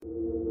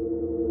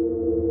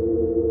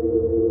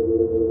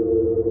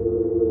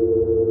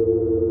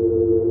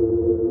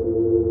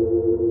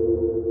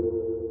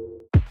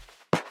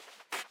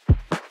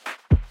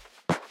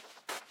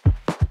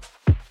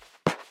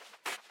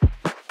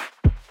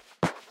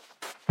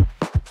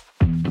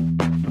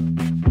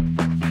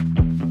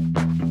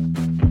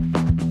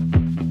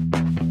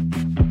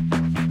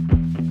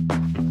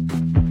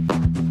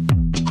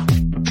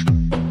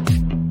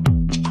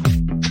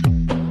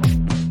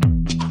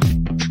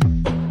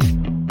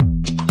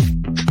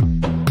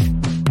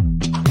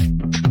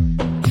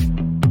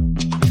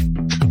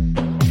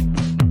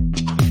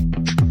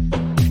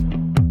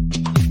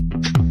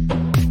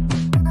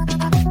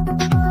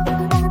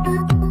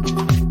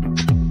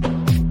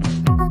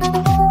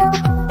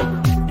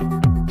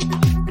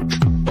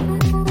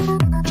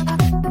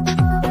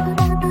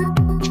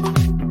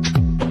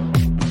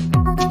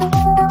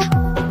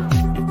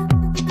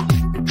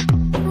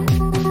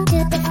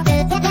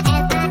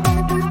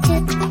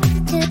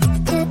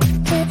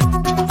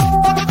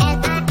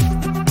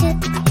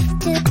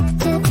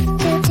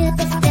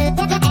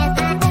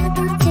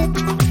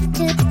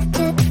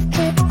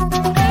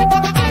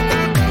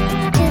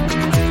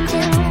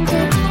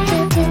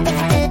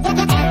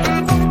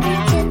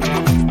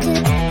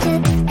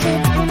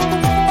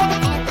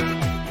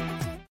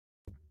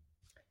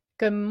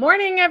Good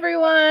morning,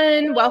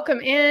 everyone.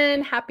 Welcome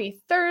in.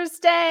 Happy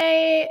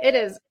Thursday. It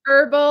is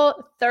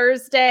Herbal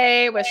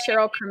Thursday with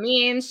Cheryl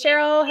Cremeen.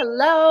 Cheryl,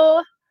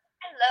 hello.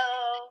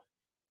 Hello.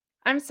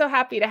 I'm so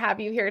happy to have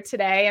you here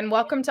today, and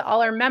welcome to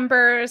all our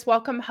members.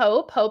 Welcome,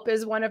 Hope. Hope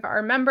is one of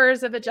our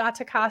members of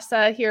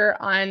Ajatakasa here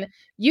on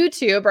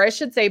YouTube, or I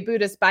should say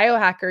Buddhist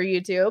Biohacker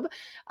YouTube.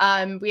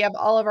 We have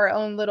all of our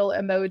own little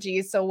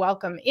emojis, so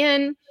welcome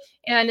in.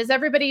 And as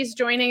everybody's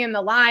joining in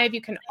the live,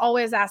 you can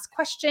always ask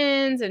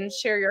questions and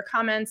share your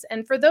comments.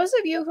 And for those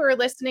of you who are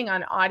listening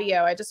on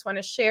audio, I just want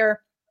to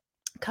share,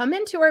 come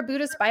into our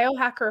Buddhist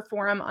Biohacker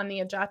forum on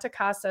the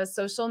Ajatakasa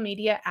social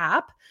media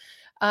app.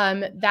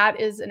 That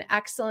is an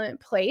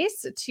excellent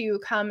place to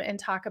come and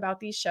talk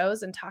about these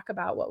shows and talk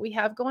about what we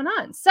have going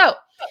on. So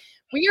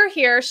we are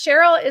here.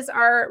 Cheryl is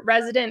our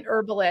resident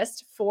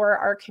herbalist for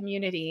our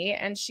community,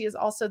 and she is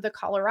also the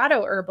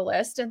Colorado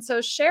herbalist. And so,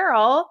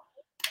 Cheryl,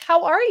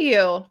 how are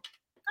you?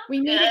 We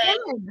meet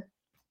again.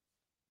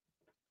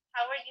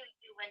 How are you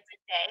doing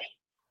today?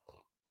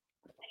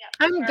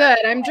 I'm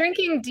good. I'm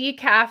drinking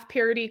decaf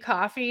purity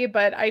coffee,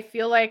 but I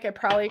feel like I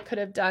probably could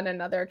have done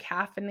another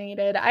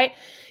caffeinated.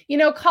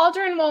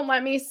 Cauldron won't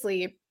let me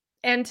sleep.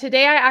 And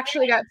today I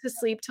actually got to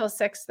sleep till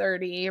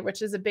 6:30,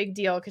 which is a big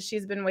deal because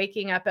she's been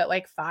waking up at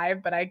like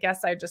 5, but I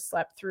guess I just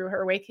slept through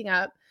her waking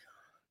up.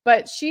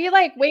 But she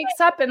like wakes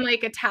up and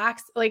like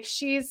attacks, like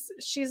she's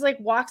like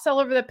walks all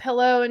over the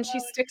pillow and she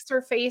sticks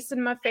her face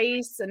in my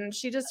face and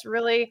she just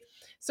really.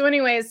 So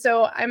anyways,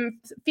 so I'm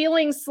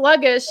feeling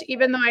sluggish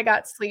even though I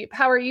got sleep.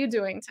 How are you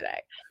doing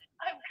today?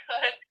 I'm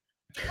good.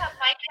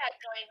 My cat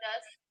joined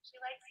us. She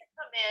likes to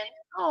come in.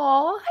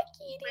 Oh, hi,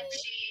 Kitty.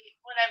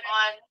 When I'm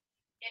on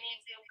any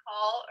Zoom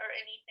call or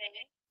anything.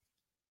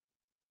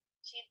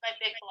 She's my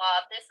big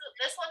blob. This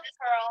one's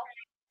Pearl.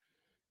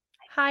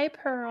 Hi,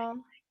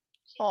 Pearl.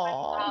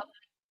 Oh,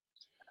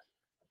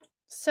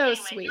 so anyway,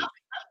 sweet. I'm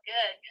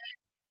good.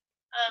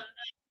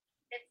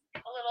 It's a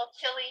little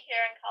chilly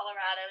here in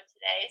Colorado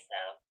today, so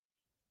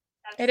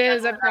it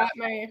is.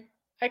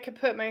 I could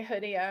put my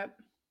hoodie up.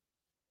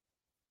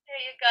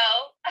 There you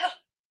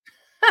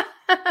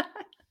go.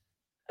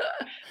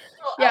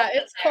 Yeah,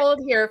 it's cold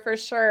here for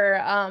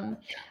sure. I'm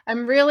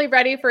really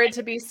ready for it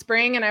to be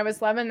spring, and I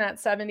was loving that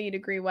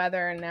 70-degree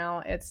weather, and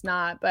now it's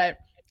not. But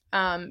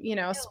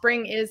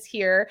spring is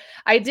here.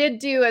 I did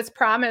do, as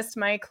promised,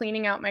 my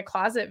cleaning out my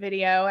closet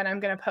video, and I'm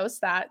going to post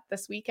that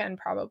this weekend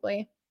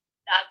probably.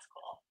 That's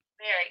cool.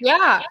 Very cool.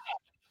 Yeah.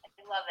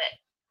 I love it.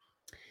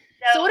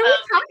 So what are we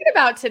talking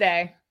about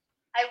today?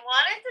 I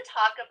wanted to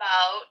talk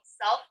about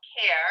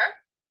self-care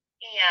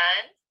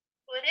and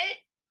put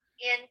it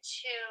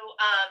into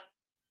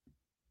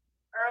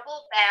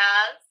herbal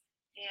baths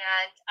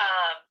and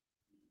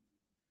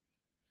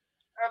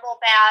herbal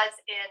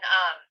baths in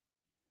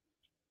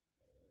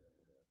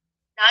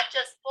not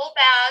just full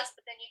baths,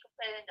 but then you can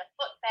put it into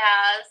foot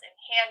baths and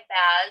hand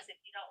baths if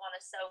you don't want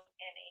to soak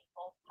in a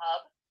full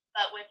tub,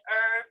 but with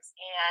herbs.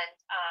 And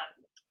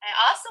I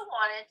also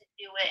wanted to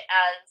do it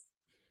as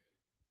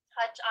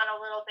touch on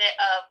a little bit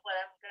of what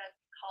I'm going to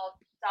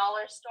call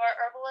dollar store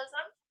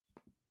herbalism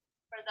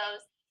for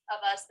those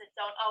of us that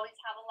don't always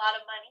have a lot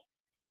of money.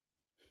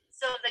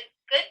 So the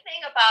good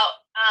thing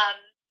about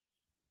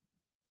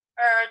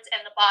herbs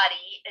and the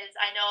body is,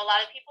 I know a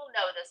lot of people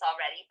know this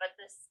already, but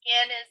the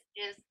skin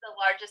is the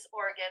largest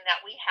organ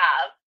that we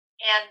have.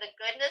 And the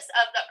goodness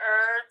of the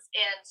herbs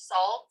and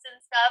salts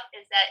and stuff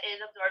is that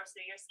it absorbs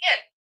through your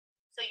skin.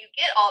 So you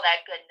get all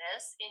that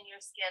goodness in your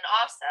skin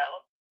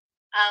also,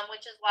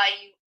 which is why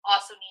you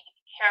also need to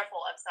be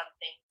careful of some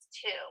things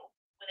too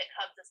when it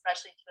comes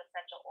especially to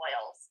essential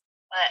oils.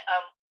 But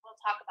we'll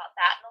talk about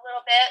that in a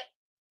little bit.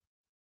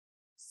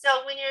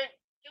 So when you're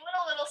doing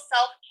a little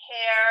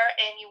self-care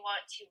and you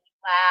want to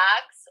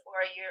relax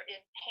or you're in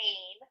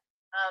pain,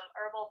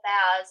 herbal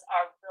baths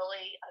are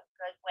really a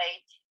good way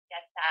to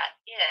get that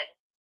in.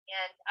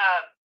 And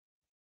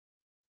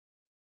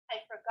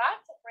I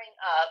forgot to bring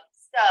up,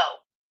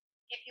 so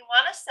if you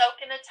want to soak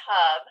in a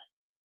tub,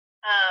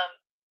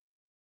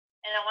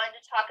 and I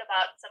wanted to talk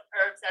about some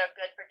herbs that are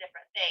good for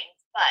different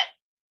things, but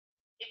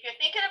if you're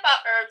thinking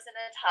about herbs in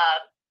a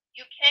tub,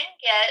 you can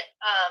get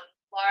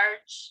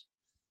large,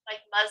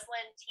 like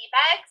muslin tea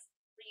bags,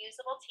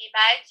 reusable tea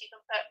bags. You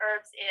can put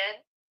herbs in,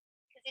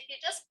 because if you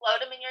just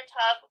float them in your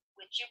tub,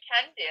 which you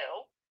can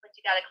do, but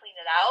you got to clean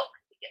it out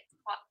because it gets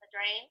caught in the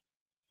drain.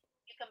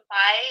 You can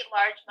buy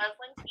large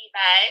muslin tea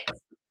bags.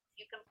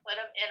 You can put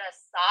them in a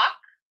sock,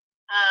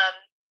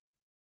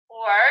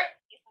 or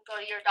you can go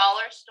to your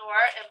dollar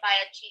store and buy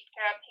a cheap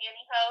pair of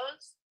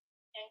pantyhose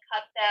and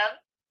cut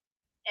them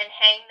and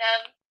hang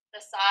them,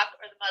 the sock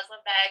or the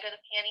muslin bag or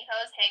the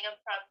pantyhose, hang them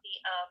from the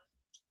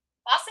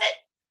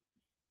faucet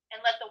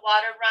and let the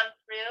water run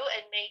through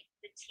and make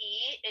the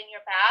tea in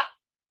your bath.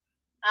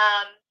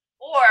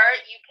 Or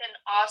you can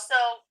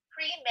also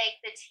pre-make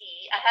the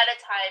tea ahead of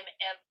time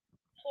and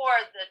pour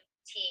the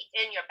tea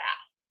in your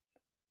bath.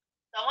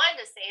 So I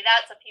wanted to say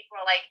that, so people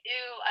are like,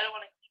 ew, I don't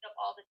want to clean up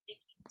all the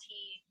sticky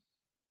tea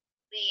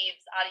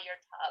leaves out of your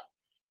tub.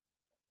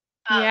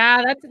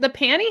 Yeah, that's the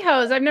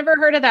pantyhose. I've never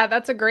heard of that.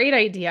 That's a great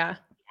idea.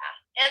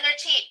 Yeah, and they're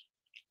cheap.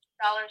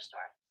 Dollar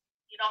store.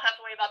 You don't have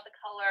to worry about the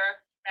color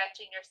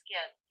matching your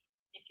skin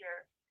if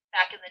you're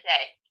back in the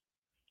day.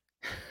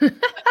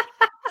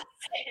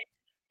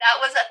 That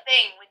was a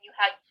thing when you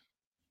had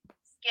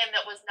skin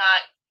that was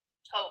not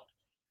taupe,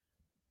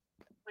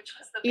 which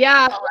was the main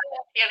Yeah, color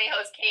that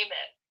pantyhose came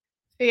in.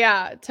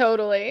 yeah,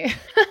 totally.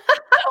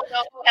 I don't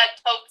know who had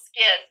taupe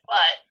skin,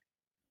 but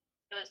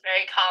it was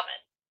very common.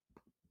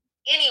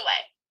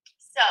 Anyway,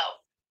 so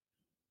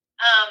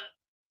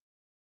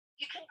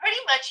you can pretty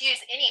much use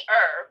any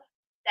herb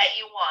that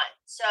you want.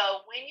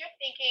 So when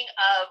you're thinking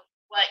of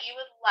what you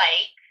would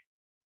like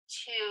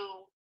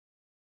to,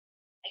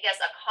 I guess,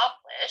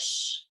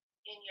 accomplish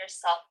in your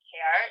self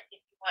care,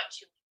 if you want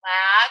to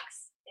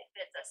relax, if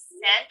it's a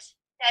scent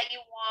that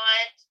you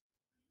want,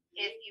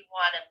 if you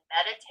want to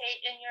meditate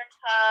in your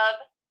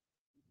tub,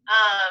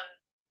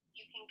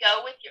 you can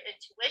go with your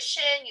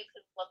intuition. You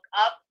can look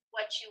up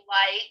what you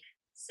like.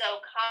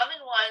 So common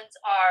ones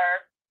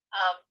are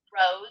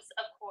rose,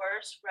 of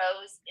course.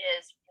 Rose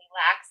is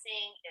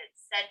relaxing,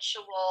 it's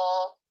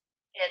sensual,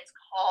 it's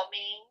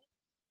calming.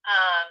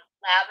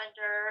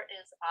 Lavender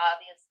is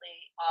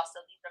obviously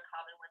also, these are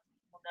common ones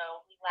people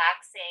know,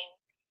 relaxing.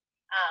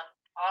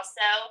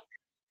 Also,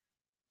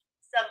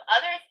 some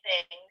other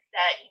things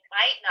that you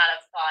might not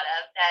have thought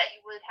of that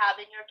you would have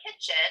in your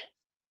kitchen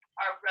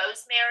are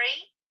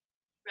rosemary.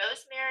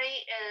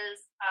 Rosemary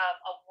is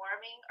a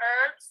warming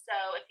herb.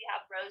 So if you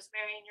have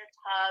rosemary in your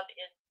tub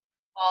in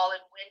fall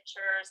and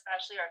winter,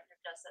 especially, or if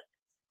you're just a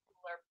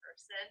cooler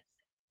person,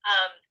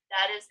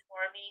 that is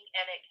warming,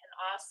 and it can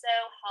also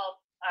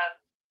help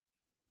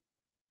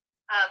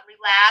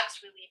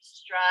relax, relieve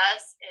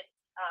stress. It's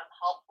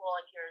helpful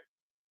if you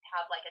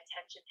have like a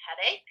tension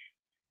headache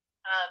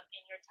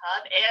in your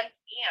tub, and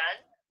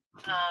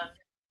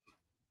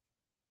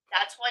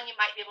that's one you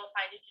might be able to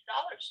find at your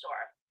dollar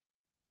store.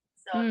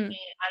 So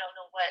I don't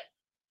know what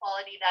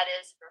quality that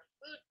is for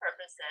food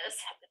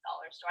purposes at the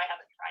dollar store. I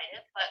haven't tried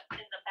it, but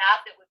in the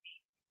bath it would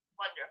be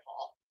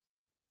wonderful.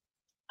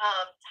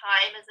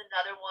 Thyme is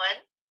another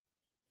one.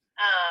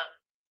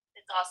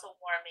 It's also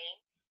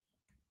warming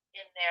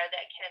in there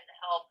that can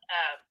help.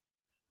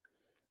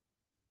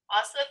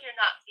 Also, if you're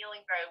not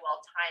feeling very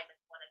well, thyme is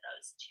one of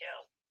those too.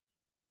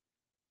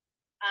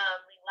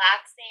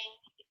 Relaxing,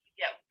 if you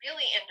get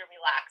really into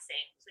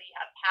relaxing, so you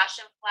have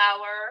passion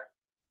flower,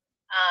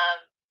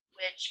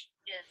 which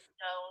is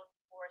known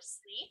for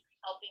sleep,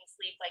 helping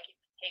sleep, like you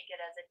can take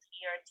it as a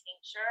tea or a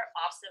tincture,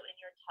 also in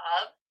your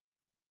tub.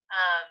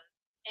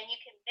 And you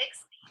can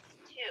mix these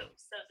too.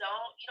 So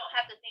you don't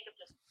have to think of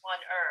just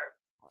one herb.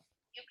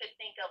 You could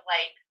think of,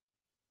 like,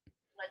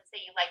 let's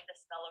say you like the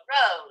smell of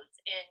rose,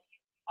 and you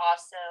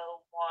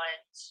also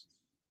want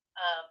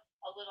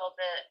a little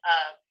bit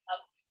of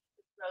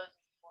rose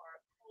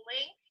more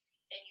cooling,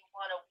 and you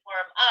want to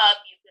warm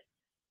up. You could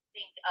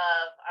think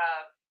of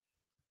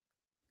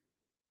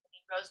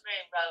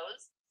rosemary and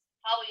rose,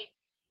 probably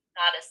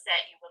not a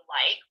scent you would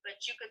like,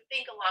 but you could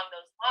think along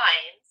those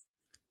lines,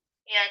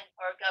 and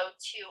or go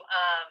to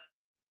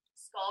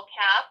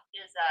skullcap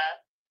is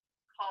a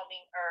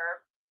calming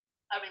herb,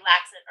 a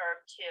relaxant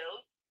herb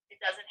too.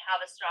 It doesn't have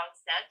a strong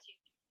scent. You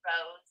can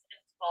rose and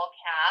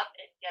skullcap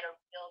and get a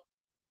real,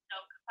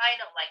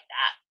 kind of like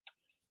that.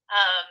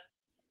 Let's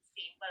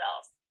see what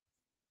else.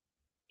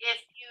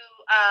 If you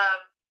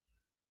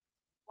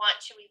want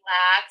to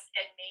relax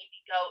and maybe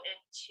go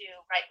into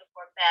right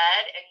before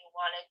bed and you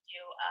want to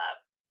do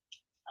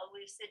a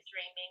lucid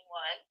dreaming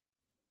one,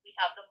 we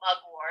have the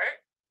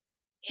mugwort,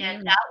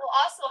 and that will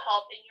also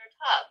help in your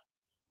tub.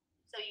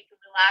 So you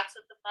can relax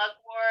with the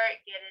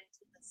mugwort, get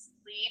into the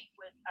sleep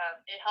with.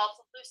 It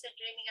helps with lucid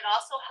dreaming. It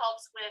also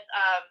helps with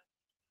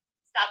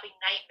stopping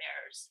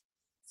nightmares.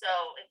 So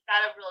it's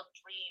got a real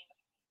dream,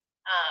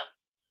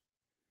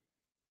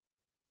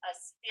 a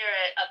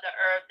spirit of the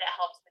herb that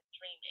helps with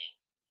dreaming.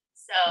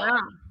 So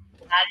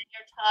add in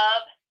your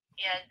tub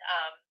and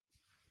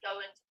go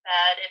into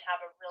bed and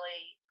have a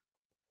really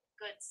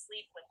good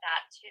sleep with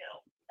that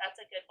too. That's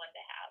a good one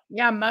to have.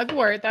 Yeah,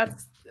 mugwort.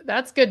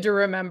 That's good to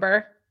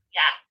remember.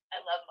 Yeah, I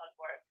love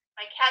mugwort.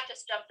 My cat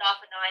just jumped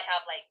off, and now I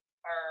have like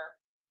fur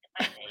in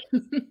my face.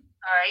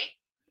 Sorry.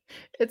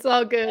 It's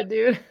all good,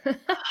 dude.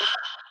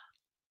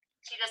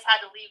 She just had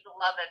to leave the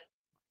lovin'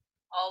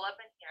 all up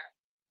in here.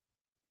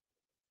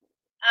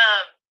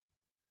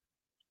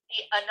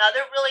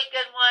 Another really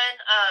good one,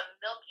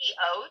 milky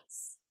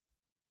oats.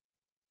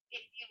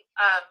 If you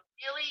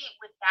really,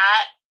 with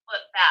that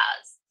foot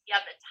baths, you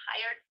have the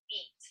tired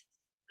feet,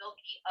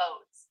 milky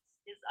oats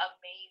is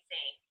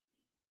amazing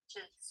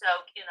to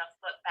soak in a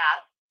foot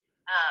bath,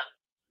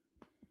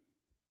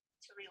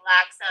 to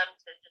relax them,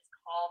 to just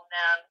calm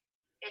them.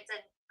 It's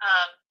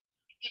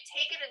if you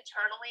take it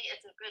internally,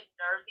 it's a good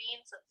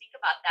nervine. So think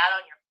about that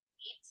on your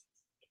feet.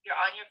 If you're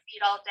on your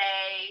feet all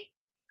day,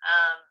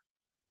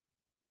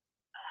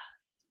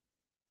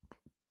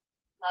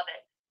 love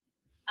it.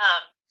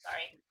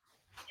 Sorry,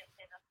 can't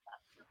say enough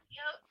about milky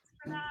oats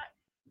for that.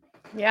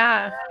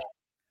 Yeah.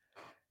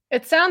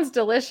 It sounds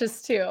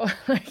delicious too.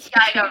 Like you Yeah,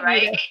 I know, can't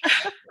beat right?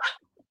 it.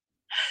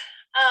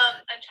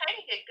 I'm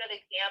trying to get good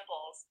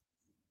examples.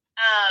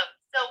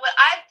 So what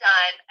I've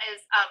done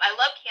is I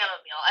love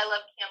chamomile. I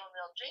love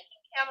chamomile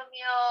drinking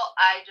chamomile.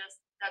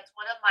 That's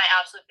one of my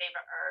absolute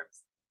favorite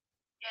herbs.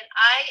 And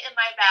in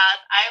my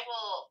bath, I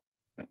will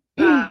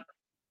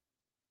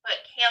put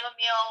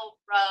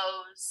chamomile,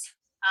 rose,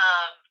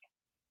 um,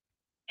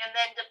 and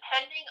then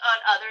depending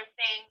on other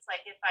things,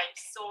 like if I'm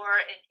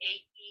sore and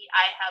achy,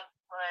 I have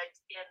put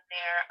in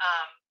there.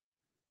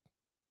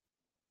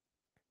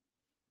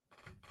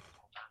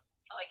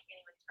 Oh, I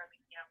can't even turn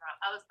the camera.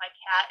 My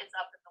cat is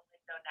up in the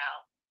window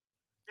now.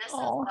 This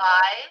is Oh.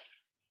 live.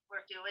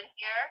 We're doing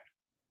here.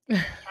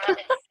 Cat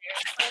is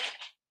seriously.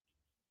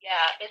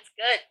 Yeah, it's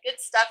good.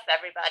 Good stuff,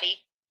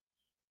 everybody.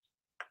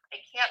 I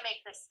can't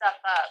make this stuff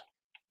up.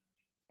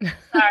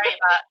 Sorry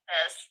about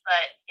this,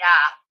 but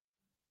yeah.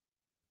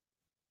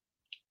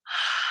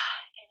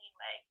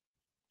 Anyway,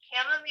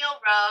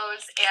 chamomile,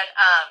 rose,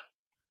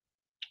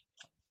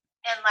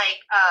 and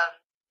like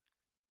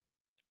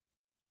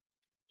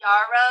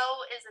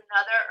yarrow is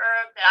another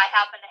herb that I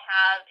happen to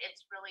have.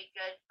 It's really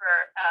good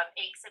for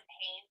aches and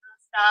pains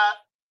and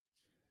stuff.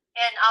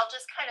 And I'll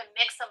just kind of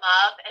mix them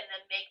up and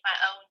then make my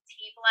own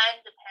tea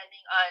blend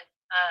depending on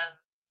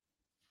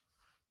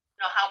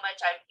how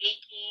much I'm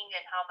aching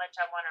and how much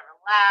I want to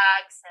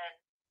relax. And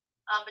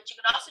but you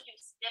can also do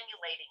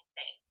stimulating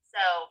things.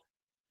 So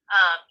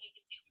you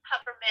can do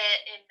peppermint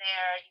in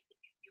there. You can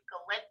do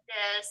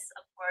eucalyptus.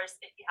 Of course,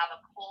 if you have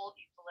a cold,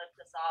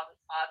 eucalyptus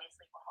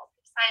obviously will help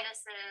your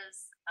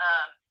sinuses.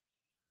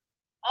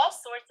 All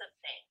sorts of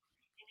things.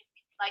 And if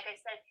you, like I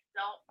said, you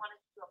don't want to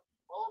do a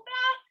full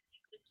bath,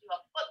 you could do a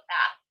foot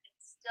bath and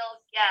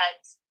still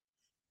get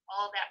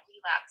all that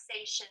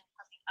relaxation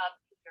coming up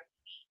through your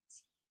feet.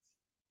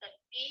 The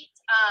feet,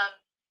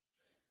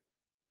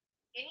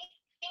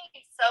 anything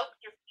you soak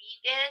your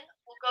feet in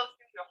will go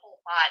through your whole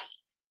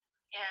body.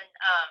 And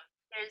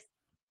there's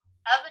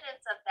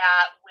evidence of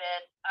that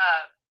with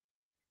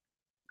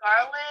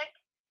garlic.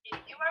 If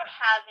you are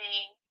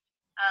having,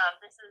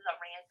 this is a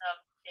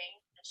random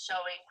thing just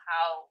showing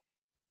how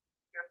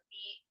your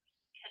feet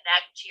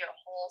connect to your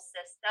whole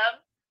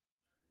system.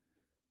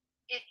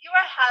 If you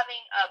are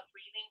having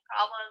breathing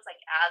problems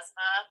like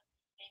asthma,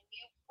 and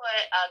you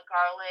put a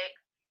garlic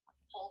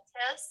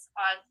poultice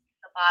on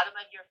the bottom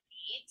of your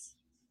feet,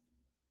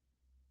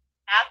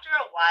 after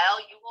a while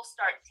you will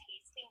start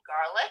tasting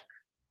garlic,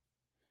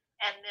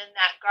 and then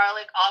that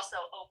garlic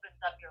also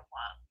opens up your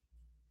lungs.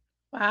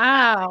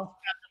 Wow.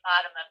 From the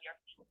bottom of your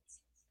feet.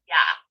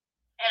 Yeah.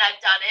 And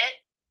I've done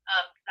it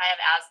because I have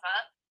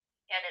asthma,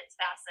 and it's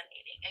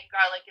fascinating. And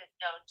garlic is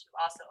known to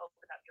also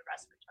open up your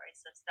respiratory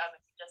system if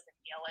you just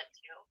inhale it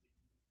too.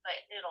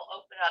 But it'll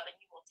open up and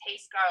you will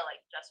taste garlic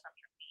just from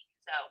your feet.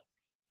 So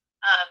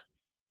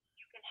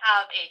you can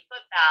have a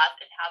foot bath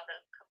and have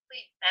the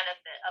complete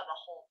benefit of a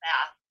whole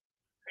bath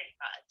pretty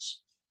much.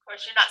 Of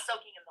course, you're not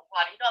soaking in the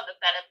water. You don't have the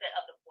benefit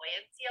of the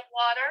buoyancy of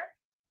water,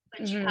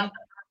 but you have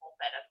the thermal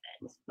benefit.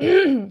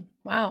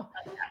 Wow.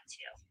 Of that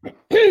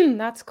too.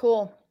 That's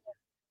cool.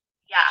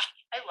 Yeah,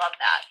 I love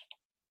that.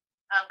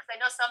 Because I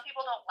know some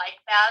people don't like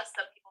baths.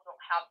 Some people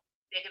don't have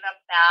big enough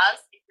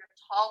baths. If you're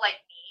tall like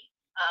me,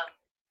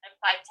 I'm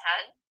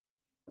 5'10",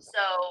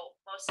 so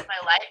most of my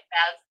life,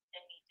 baths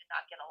and me did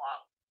not get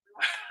along.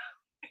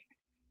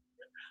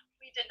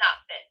 We did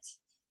not fit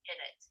in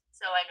it.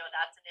 So I know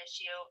that's an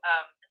issue.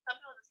 And some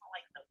people just don't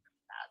like soap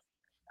baths.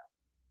 So.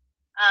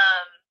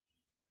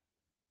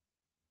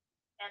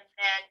 And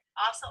then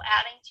also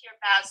adding to your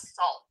bath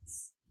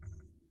salts.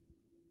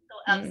 So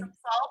Epsom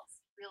salts,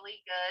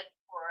 really good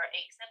for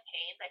aches and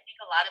pains. I think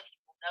a lot of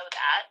people know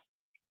that.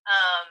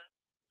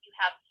 You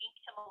have pink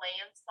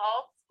Himalayan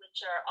salts,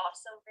 which are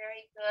also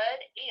very good,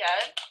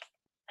 and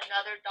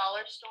another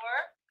dollar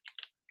store.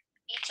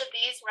 Each of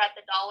these were at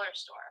the dollar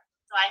store.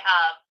 So I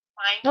have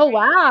fine Oh,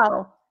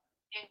 wow.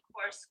 and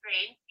coarse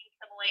grain pink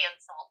Himalayan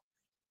salt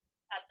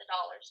at the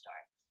dollar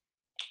store.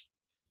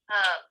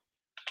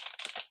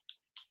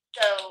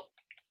 So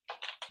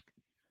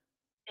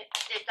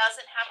it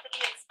doesn't have to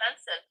be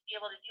expensive to be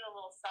able to do a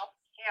little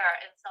self-care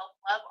and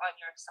self-love on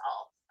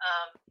yourself.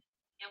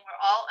 And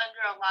we're all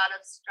under a lot of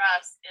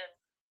stress, and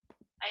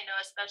I know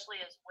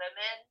especially as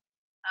women,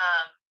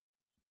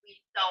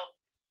 we don't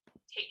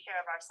take care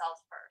of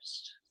ourselves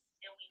first,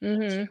 and we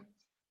need to.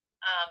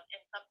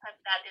 And sometimes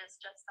that is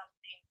just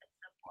something as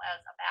simple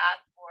as a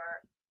bath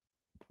or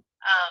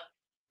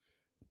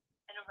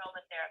an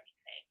aromatherapy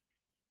thing.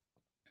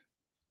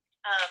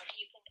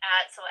 You can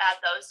add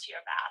those to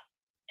your bath,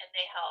 and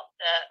they help.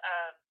 The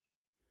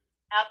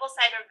apple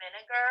cider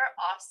vinegar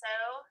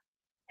also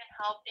can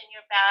help in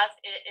your bath.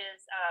 It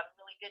is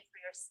really good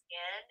for your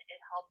skin. It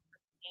helps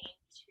with pain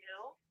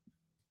too.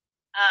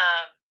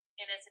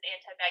 And it's an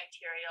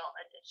antibacterial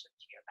addition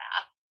to your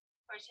bath.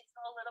 Of course, you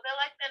smell a little bit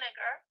like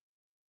vinegar,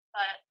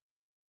 but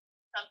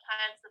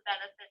sometimes the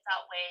benefits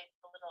outweigh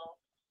the little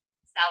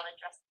salad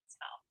dressing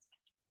smell.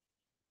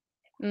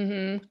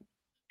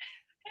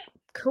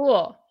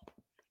 Cool.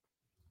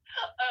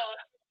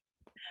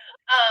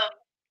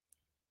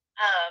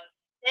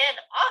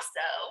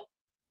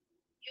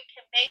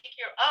 make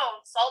your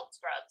own salt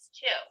scrubs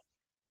too.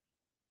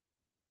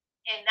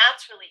 And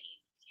that's really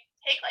easy. You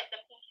take like the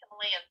pink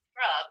Himalayan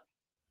scrub,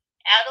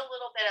 add a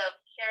little bit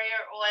of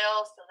carrier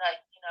oil, so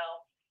like,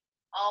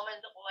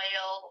 almond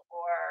oil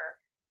or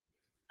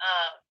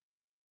um,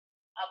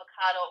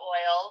 avocado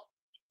oil,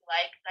 if you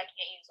like, 'cause I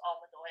can't use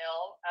almond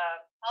oil.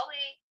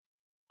 Probably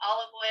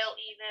olive oil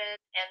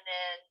even, and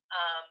then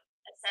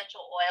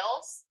essential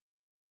oils.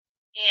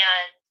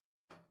 And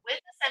with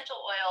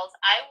essential oils,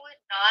 I would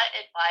not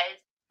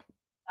advise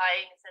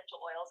buying essential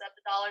oils at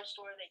the dollar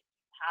store. They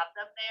have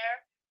them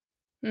there.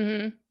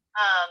 Mm-hmm.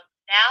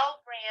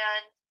 Now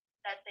brand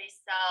that they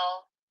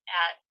sell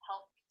at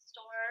health food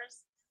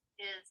stores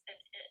is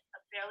a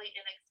fairly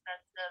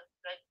inexpensive,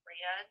 good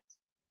brand.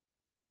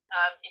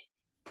 If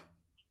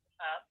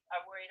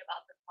are worried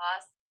about the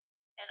cost,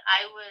 and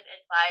I would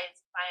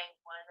advise buying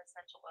one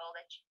essential oil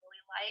that you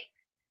really like,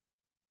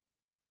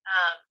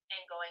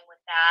 and going with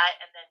that,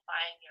 and then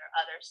buying your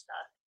other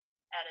stuff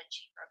at a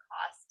cheaper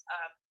cost.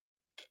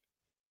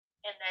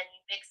 And then you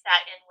mix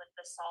that in with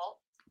the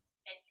salt,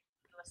 and you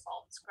do a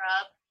salt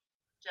scrub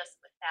just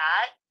with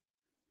that,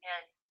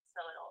 and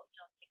so it'll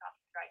take off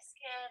the dry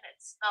skin. It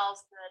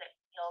smells good, it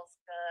feels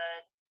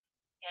good,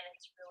 and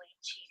it's really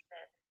cheap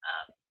and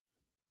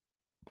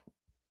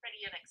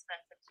pretty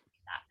inexpensive to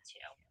do that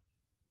too.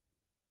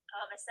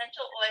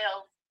 Essential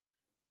oils,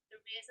 the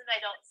reason I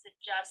don't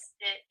suggest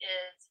it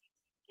is you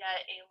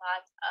get a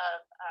lot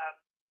of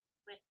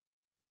with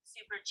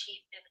super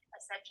cheap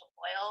essential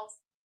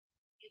oils,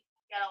 you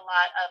get a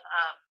lot of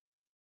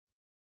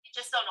you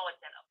just don't know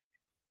what's in them.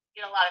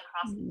 You get a lot of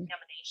cross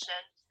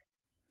contamination,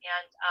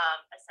 and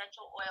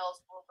essential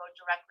oils will go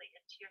directly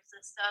into your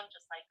system,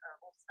 just like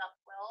herbal stuff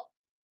will,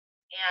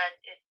 and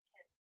it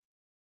can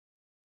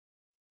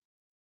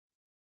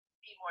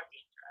be more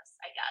dangerous,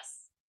 I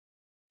guess.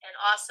 And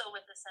also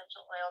with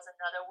essential oils,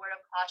 another word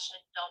of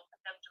caution, don't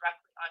put them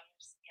directly on your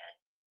skin.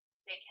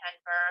 They can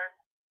burn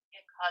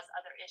and cause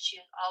other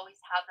issues. Always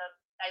have them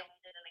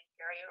diluted in a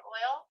carrier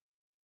oil,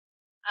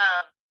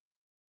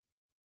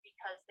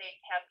 because they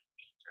can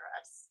be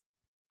dangerous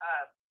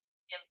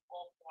in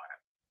full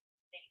form.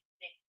 They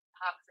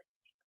toxic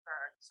to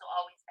burn, so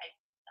always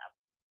dilute them.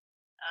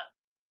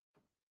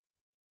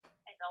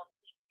 I don't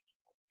think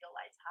people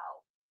realize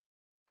how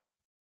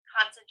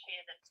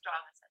concentrated and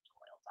strong essential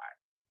oils are.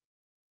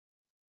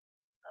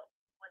 So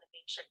I want to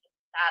make sure to get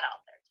that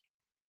out there too.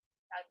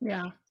 That's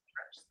Yeah.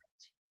 first.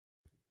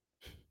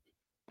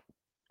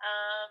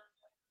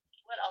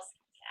 What else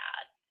can we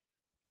add?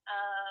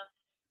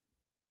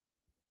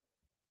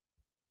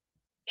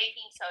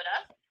 Baking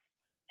soda.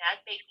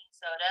 Add baking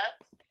soda.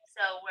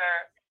 So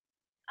where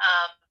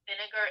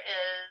vinegar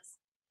is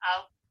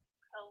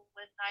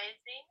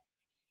alkalinizing.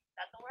 Is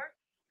that the word?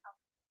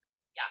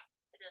 Yeah,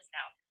 it is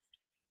now.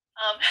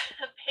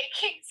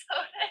 Baking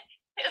soda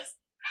is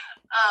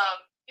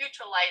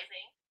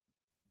neutralizing.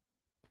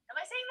 Am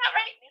I saying that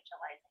right?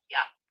 Neutralizing.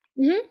 Yeah.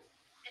 Mm-hmm.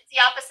 It's the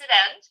opposite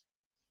end.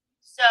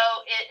 So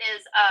it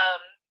is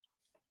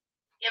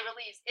it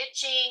relieves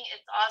itching.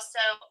 It's also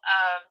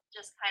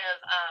just kind of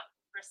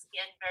for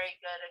skin, very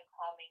good and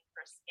calming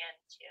for skin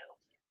too.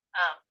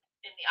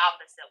 In the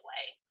opposite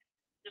way,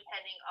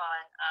 depending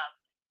on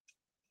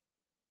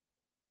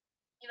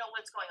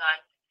what's going on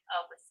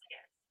with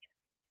skin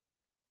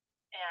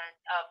and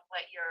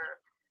what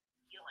you're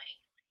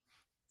feeling.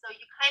 So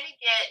you kind of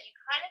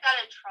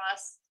gotta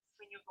trust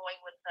when you're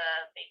going with the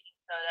baking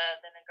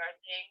soda vinegar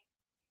thing,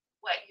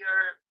 what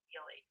you're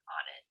feeling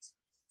on it.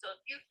 So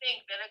if you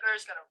think vinegar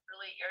is gonna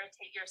really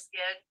irritate your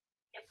skin,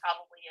 it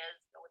probably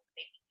is. Go with the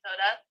baking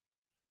soda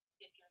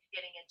if you're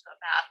getting into a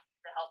bath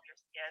to help your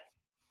skin.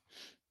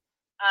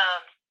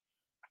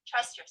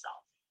 Trust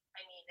yourself.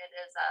 I mean, it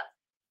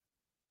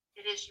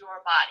is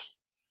your body.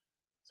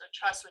 So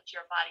trust what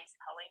your body's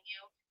telling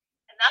you.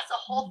 And that's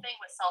the whole thing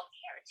with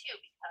self-care too,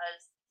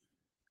 because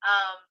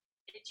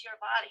it's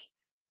your body.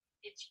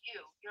 It's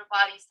you. Your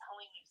body's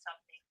telling you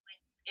something. When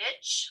you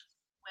itch,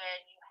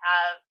 when you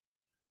have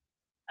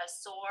a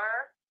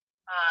sore,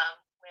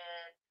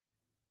 when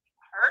you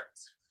hurt,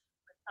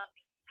 when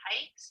something's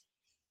tight,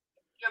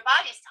 your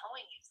body's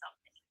telling you something.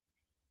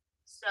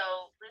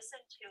 So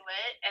listen to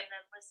it, and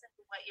then listen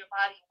to what your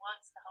body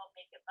wants to help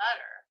make it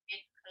better.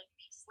 It could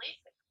be sleep.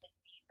 It could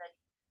be that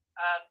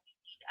you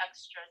need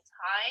extra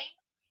time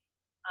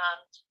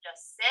to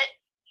just sit,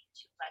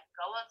 to let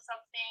go of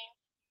something.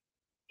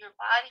 Your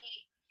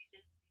body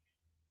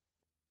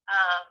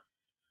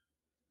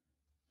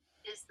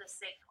is the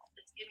signal.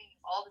 It's giving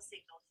you all the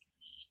signals you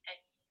need, and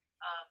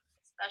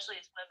especially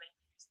as women,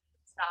 you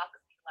stop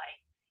and be like,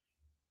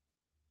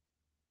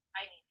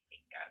 I need to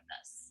take care of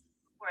this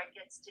before it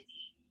gets to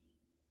be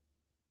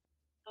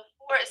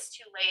before it's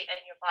too late and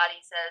your body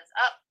says,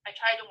 "Oh, I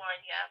tried to warn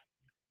you.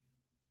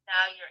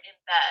 Now you're in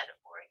bed,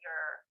 or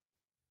you're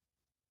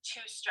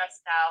too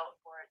stressed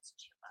out, or it's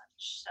too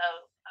much."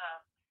 So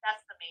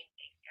that's the main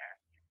thing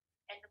here,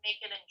 and to make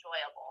it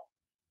enjoyable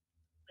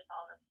with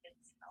all the good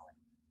smelling.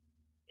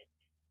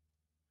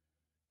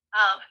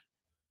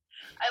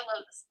 I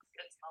love this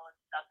good smelling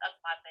stuff. That's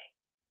my thing.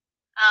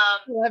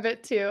 Love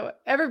it too.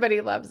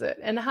 Everybody loves it.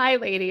 And hi,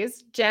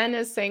 ladies. Jen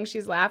is saying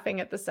she's laughing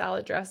at the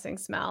salad dressing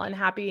smell. And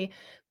happy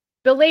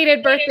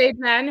belated birthday,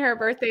 Jen. Her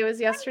birthday was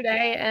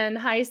yesterday. And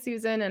hi,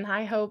 Susan. And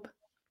hi, Hope.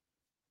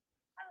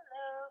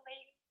 Hello,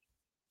 lady.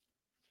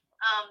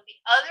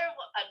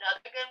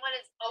 Another good one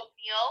is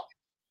oatmeal.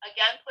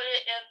 Again, put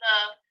it in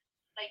the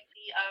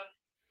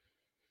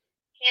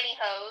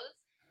pantyhose,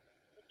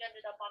 which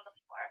ended up on the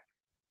floor.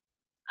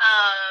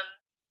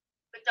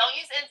 But don't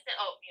use instant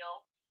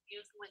oatmeal.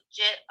 Use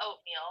legit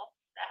oatmeal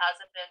that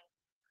hasn't been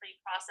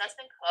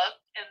pre-processed and cooked,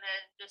 and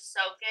then just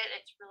soak it.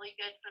 It's really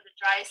good for the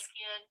dry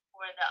skin,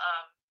 for the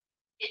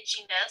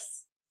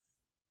itchiness,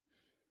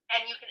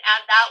 and you can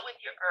add that with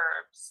your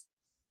herbs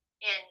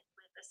and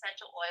with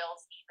essential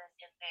oils even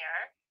in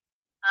there.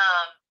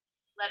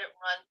 Let it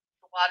run,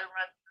 the water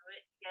run through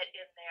it, get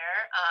in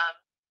there.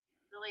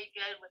 Really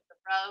good with the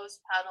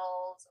rose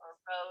petals or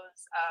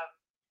rose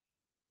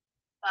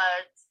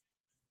buds.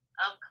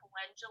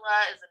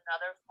 Calendula is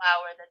another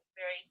flower that's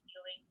very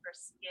healing for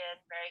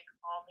skin, very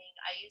calming.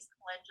 I use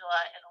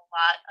calendula in a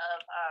lot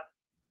of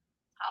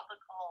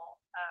topical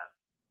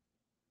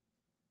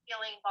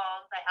healing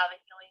balms. I have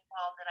a healing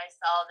balm that I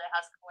sell that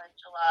has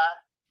calendula.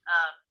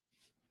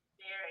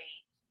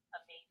 Very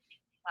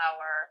amazing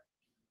flower.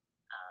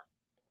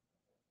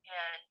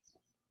 And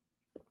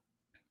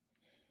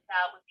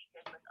that would be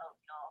good with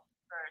oatmeal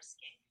for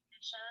skin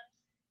conditions.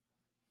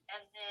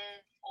 And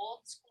then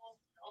old school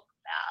milk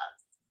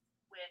baths,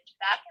 which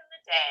back in the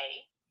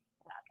day,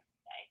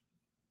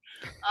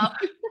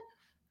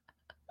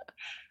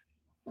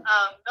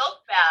 milk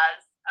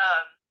baths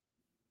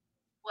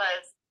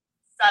was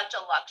such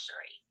a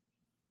luxury.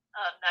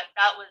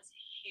 That was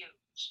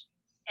huge,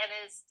 and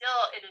it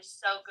is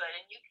so good.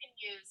 And you can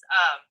use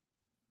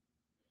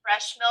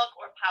fresh milk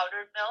or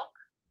powdered milk,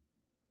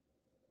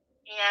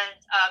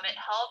 and it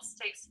helps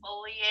to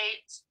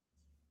exfoliate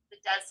the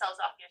dead cells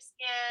off your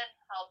skin,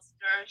 helps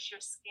nourish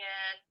your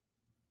skin.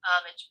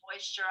 It's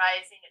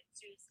moisturizing, it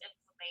soothes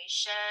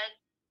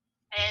inflammation,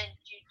 and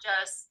you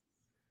just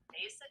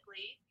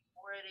basically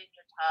pour it in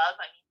your tub.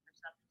 I mean,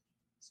 there's nothing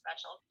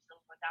special because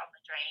it'll go down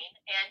the drain.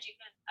 And you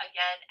can,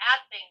 again,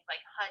 add things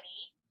like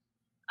honey,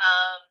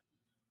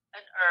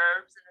 and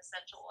herbs and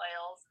essential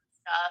oils and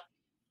stuff.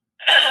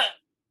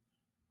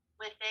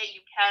 With it,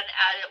 you can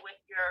add it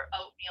with your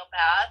oatmeal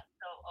bath,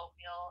 so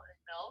oatmeal and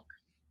milk.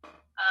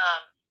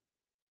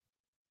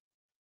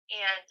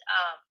 And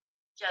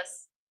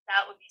just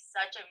that would be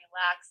such a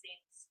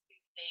relaxing,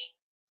 soothing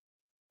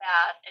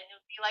bath, and it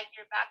would be like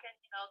you're back in,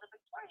 the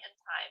Victorian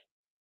time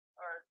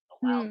or the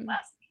Wild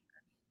West.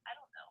 Even. I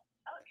don't know.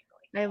 That would be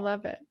really cool. I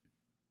love it.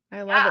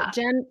 I love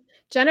it.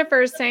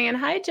 Jennifer's saying,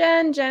 hi,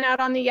 Jen. Jen out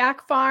on the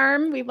yak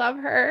farm. We love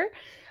her.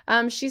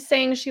 She's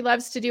saying she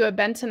loves to do a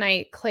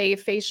bentonite clay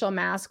facial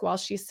mask while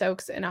she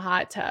soaks in a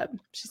hot tub.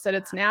 She said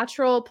it's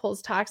natural,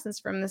 pulls toxins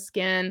from the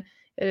skin.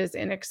 It is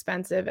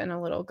inexpensive, and a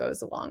little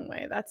goes a long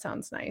way. That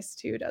sounds nice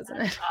too, doesn't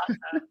it?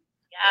 Awesome.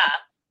 Yeah,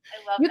 I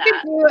love you that. You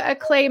could do a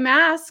clay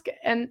mask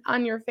and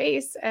on your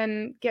face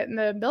and get in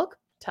the milk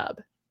tub.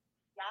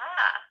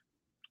 Yeah.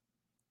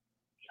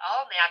 Be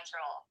all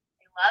natural.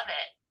 I love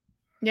it.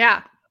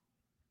 Yeah.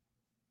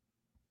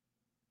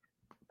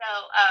 So,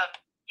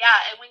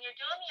 yeah, and when you're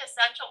doing the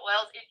essential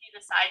oils, if you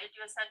decide to do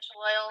essential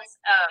oils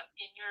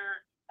in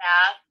your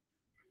bath,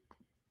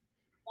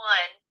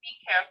 one, be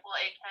careful.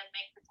 It can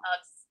make the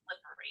tub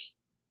slippery.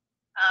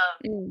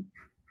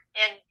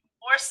 And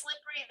more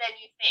slippery than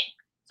you think.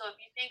 So if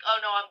you think,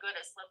 oh no, I'm good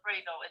at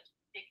slippery, no, it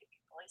can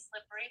be really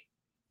slippery.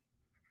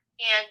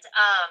 And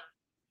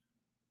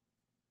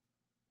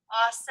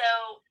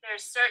also,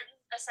 there's certain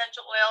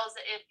essential oils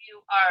that if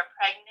you are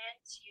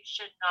pregnant, you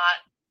should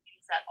not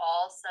use at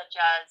all, such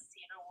as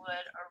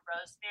cedarwood or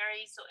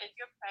rosemary. So if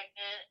you're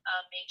pregnant,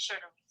 make sure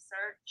to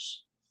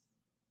research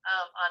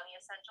on the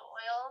essential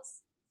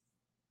oils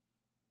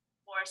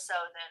more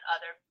so than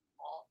other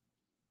people.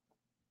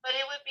 But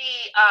it would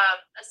be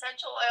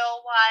essential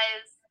oil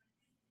wise.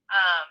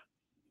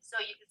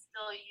 So you could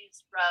still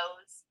use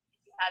rose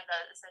if you had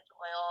the essential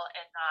oil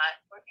and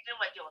not, or if you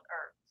didn't want to deal with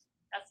herbs.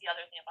 That's the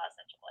other thing about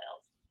essential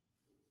oils.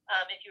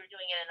 If you were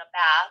doing it in a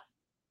bath,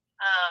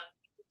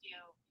 you could do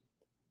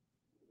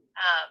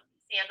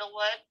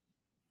sandalwood.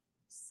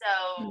 So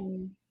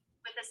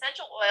with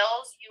essential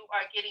oils, you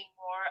are getting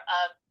more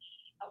of the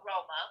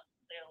aroma,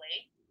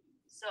 clearly.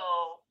 So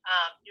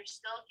you're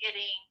still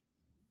getting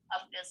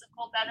a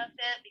physical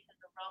benefit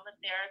because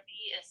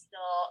aromatherapy is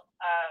still,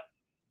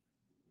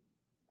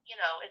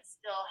 it's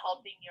still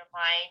helping your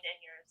mind and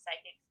your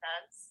psychic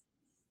sense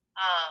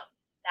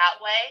that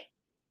way.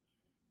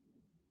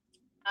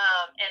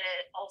 And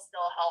it also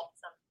helps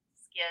some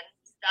skin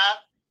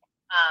stuff.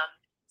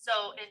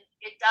 So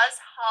it does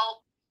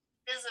help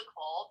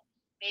physical,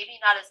 maybe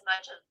not as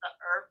much as the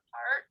herb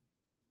part,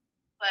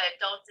 but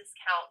don't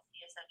discount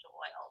the essential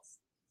oils.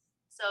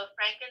 So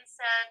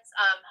frankincense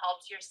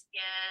helps your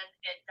skin.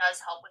 It does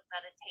help with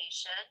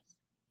meditation.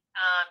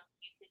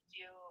 You could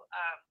do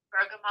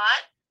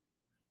bergamot,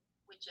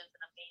 which is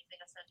an amazing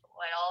essential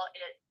oil.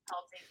 It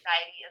helps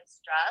anxiety and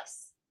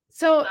stress.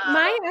 So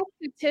my Um,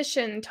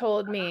 esthetician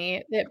told uh-huh,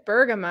 me that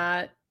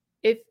bergamot,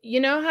 if you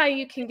know how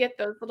you can get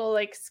those little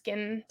like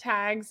skin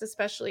tags,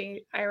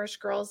 especially Irish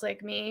girls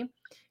like me.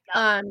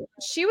 yep.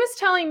 She was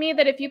telling me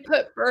that if you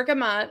put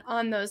bergamot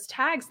on those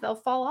tags, they'll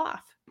fall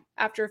off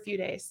after a few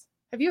days.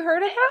 Have you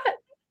heard of I have that?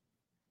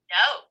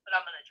 no, but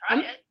I'm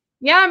gonna try it.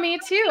 Yeah, me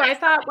too. I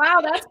thought,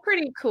 wow, that's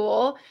pretty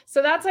cool.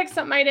 So that's like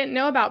something I didn't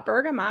know about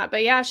bergamot.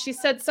 But yeah, she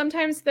said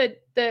sometimes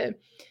the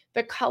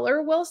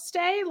color will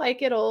stay,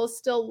 like it'll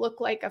still look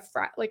like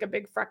like a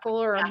big freckle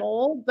or a Yeah,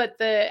 mole, but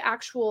the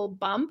actual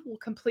bump will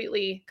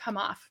completely come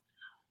off.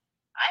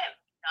 I have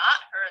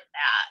not heard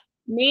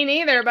that. Me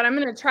neither, but I'm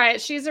gonna try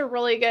it. She's a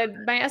really good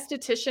my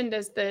esthetician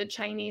does the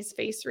Chinese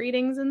face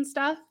readings and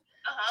stuff.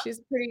 Uh-huh. She's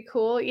pretty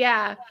cool.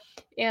 Yeah.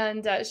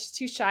 And she's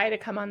too shy to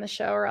come on the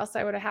show, or else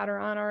I would have had her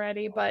on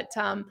already. But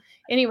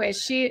anyway,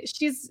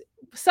 she's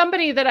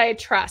somebody that I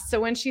trust. So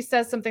when she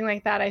says something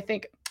like that, I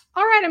think,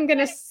 all right, I'm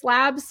gonna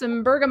slab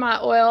some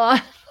bergamot oil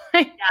on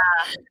my,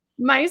 Yeah,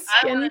 my I want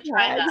skin to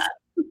try tags. that.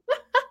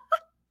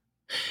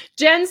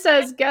 Jen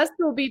says, guest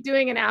will be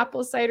doing an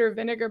apple cider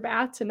vinegar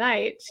bath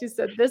tonight. She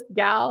said, this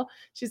gal,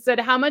 she said,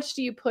 how much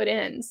do you put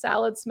in?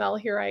 Salad smell,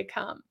 here I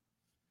come.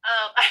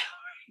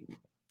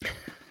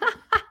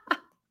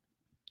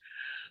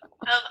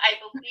 I, I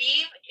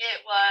believe it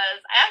was.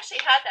 I actually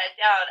had that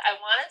down. I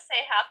want to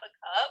say half a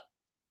cup.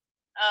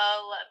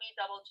 Let me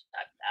double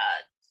check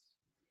that.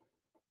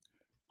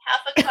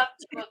 Half a cup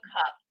to a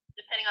cup,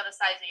 depending on the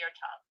size of your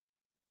tub.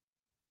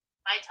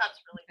 My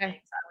tub's really Okay.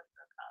 big, so I would do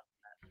a cup.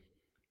 But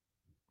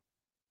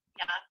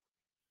yeah.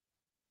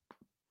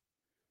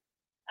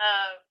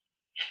 Um,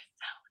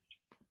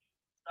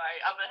 sorry,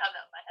 I'm gonna have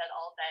that in my head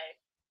all day.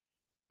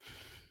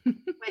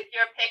 With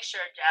your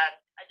picture, Jen.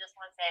 I just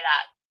want to say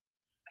that.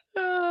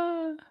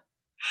 Uh,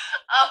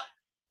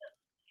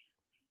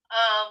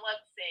 Oh,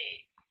 let's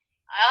see.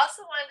 I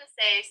also wanted to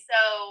say,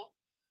 so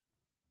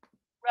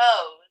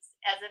rose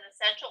as an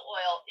essential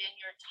oil in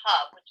your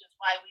tub, which is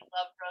why we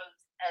love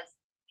rose as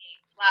the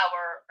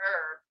flower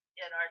herb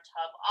in our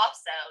tub.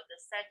 Also, the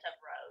scent of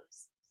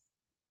rose.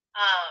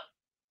 Um,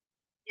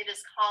 it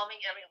is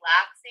calming and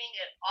relaxing.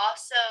 It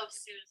also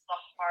soothes the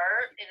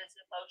heart. It is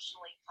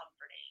emotionally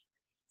comforting.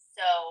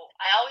 So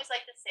I always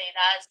like to say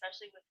that,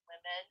 especially with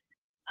women,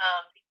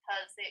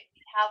 because we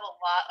have a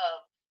lot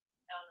of,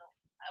 I don't know,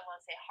 I want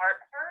to say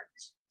heart hurt,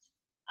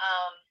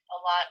 a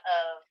lot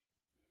of,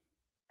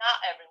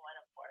 not everyone,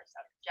 of course,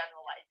 I'm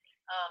generalizing,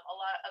 a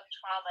lot of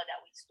trauma that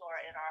we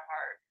store in our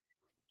heart.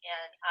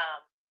 And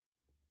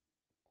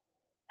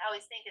I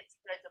always think it's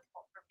good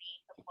for me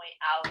to point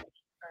out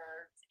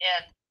herbs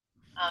and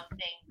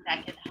things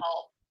that can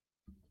help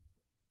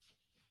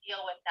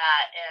deal with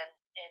that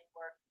and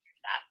work through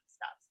that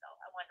stuff. So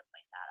I wanted to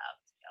point that out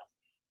too.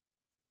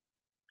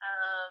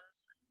 Um,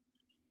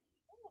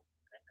 oh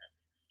goodness,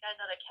 got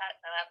another cat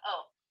in my lap.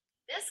 Oh,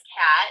 this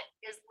cat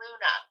is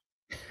Luna.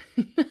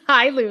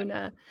 Hi,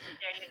 Luna.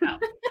 There you go.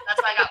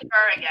 That's why I got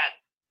fur again.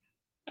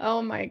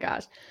 Oh my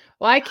gosh.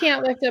 Well, I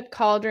can't lift up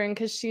Cauldron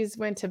because she's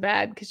went to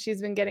bed because she's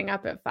been getting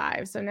up at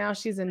 5. So now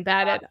she's in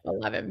bed at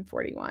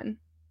 11:41.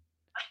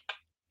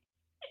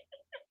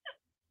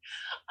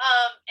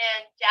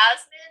 And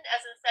jasmine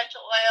as an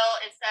essential oil,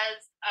 it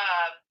says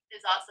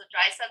is also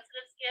dry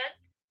sensitive skin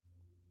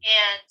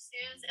and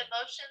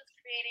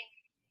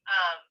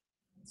um,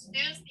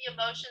 soothes the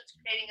emotions,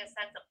 creating a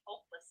sense of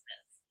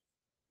hopelessness.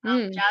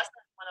 Mm.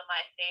 Jasmine's one of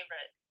my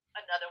favorite.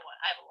 Another one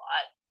I have a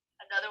lot.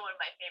 Another one of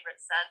my favorite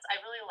scents.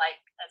 I really like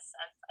a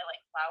scent. I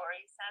like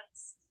flowery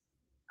scents.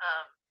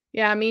 Um,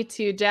 Yeah, me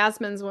too.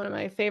 Jasmine's one of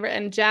my favorite,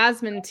 and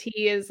jasmine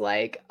tea is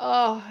like,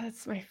 oh,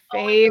 that's my oh, I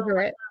know.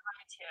 favorite. That's one of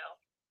mine too.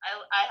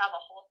 I have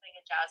a whole thing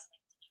of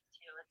jasmine tea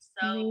too. It's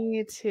so.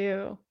 Me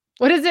too.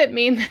 What does it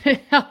mean that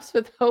it helps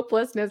with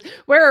hopelessness?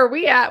 Where are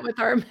we at with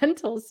our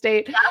mental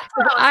state? That's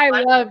what 'Cause I was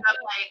I love wondering.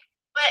 I'm like,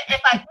 but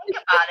if I think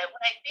about it,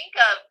 when I think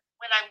of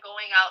when I'm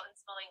going out and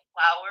smelling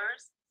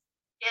flowers,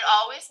 it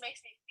always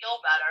makes me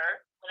feel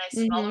better when I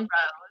smell a mhm.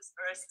 rose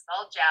or I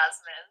smell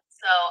jasmine.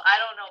 So I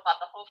don't know about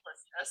the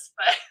hopelessness,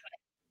 but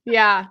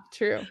Yeah,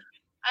 true.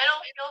 I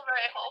don't feel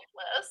very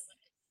hopeless.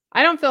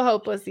 I don't feel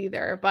hopeless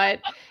either, but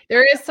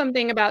there is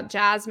something about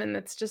jasmine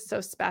that's just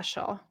so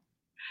special.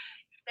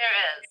 There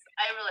is.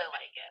 I really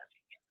like it.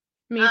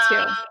 Me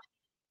too. Um,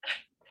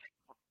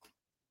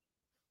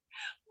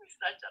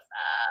 such a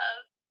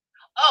mess.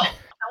 Oh,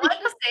 I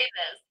wanted to say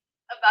this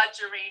about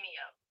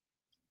geranium,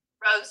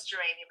 rose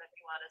geranium, if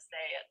you want to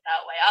say it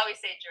that way. I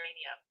always say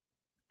geranium.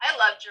 I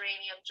love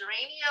geranium.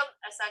 Geranium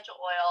essential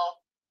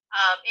oil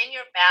in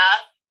your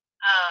bath.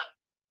 Um,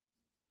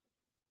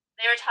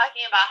 they were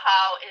talking about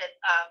how it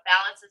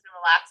balances and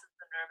relaxes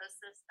the nervous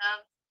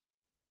system.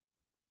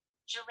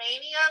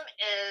 Geranium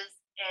is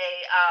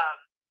a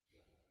uh,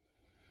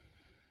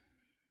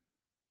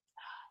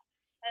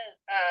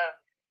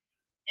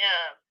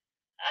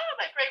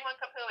 my brain went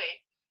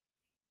kapooey.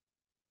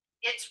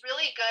 It's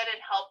really good in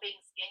helping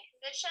skin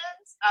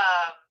conditions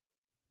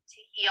to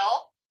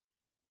heal,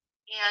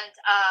 and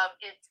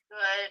it's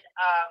good.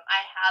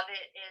 I have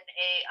it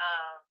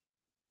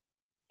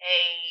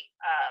a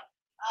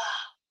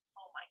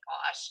oh my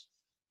gosh,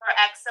 for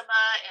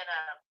eczema and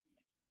a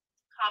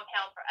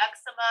compound for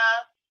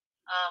eczema,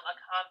 a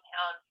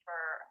compound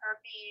for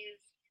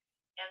herpes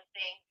and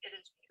things. It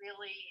is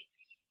really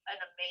an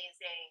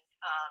amazing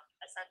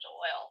essential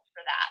oil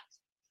for that.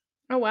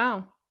 Oh,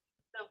 wow.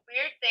 The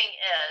weird thing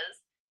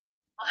is,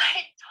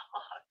 my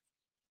dog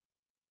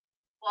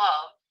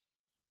love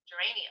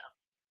geranium.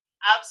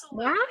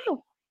 Absolutely.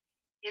 Wow.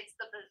 It's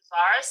the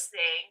bizarrest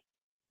thing.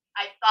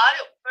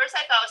 First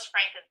I thought it was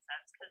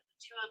frankincense because the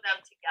two of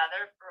them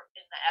together for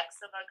in the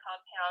eczema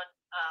compound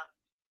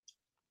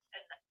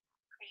and the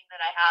cream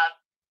that I have,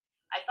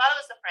 I thought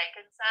it was the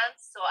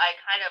frankincense, so I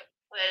kind of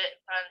put it in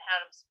front and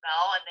had them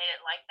smell, and they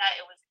didn't like that.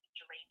 It was the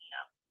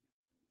geranium,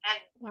 and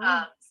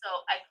Wow.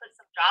 so I put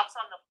some drops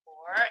on the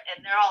floor,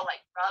 and they're all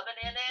like rubbing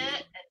in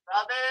it and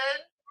rubbing,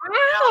 and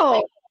I was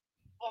Wow. like,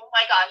 oh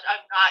my gosh,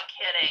 I'm not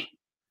kidding.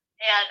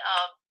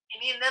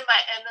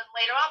 And then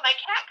later on, my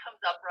cat comes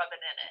up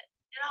rubbing in it,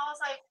 and I was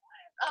like, "What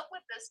is up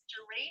with this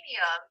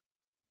geranium?"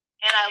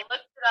 And I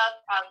looked it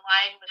up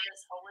online with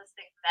this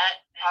holistic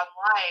vet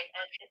online,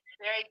 and it's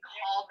very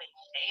calming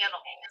to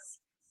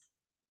animals.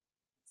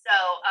 So,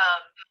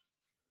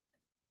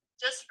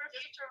 just for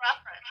future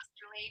reference,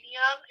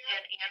 geranium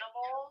and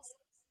animals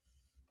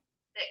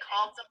that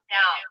calms them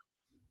down.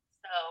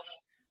 So,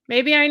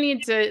 Maybe I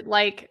need to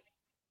like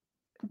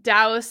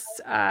douse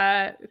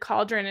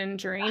cauldron in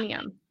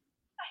geranium.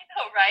 I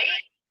know,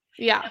 right?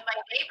 Yeah. And my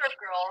neighbor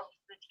girl,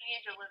 the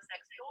teenager lives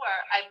next door,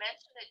 I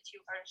mentioned it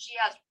to her, and she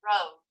has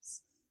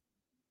rose.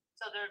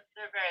 So they're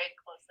very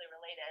closely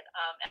related,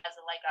 as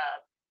like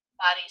a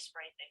body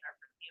spray thing or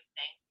perfume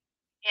thing.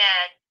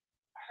 And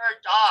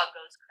her dog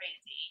goes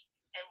crazy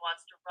and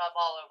wants to rub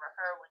all over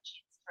her when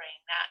she's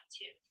spraying that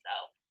too.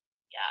 So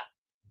yeah,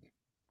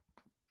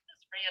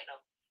 just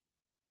random.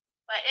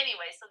 But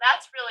anyway, so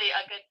that's really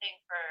a good thing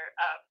for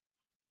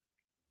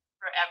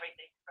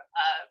everything.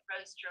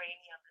 Rose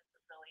geranium is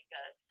a really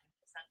good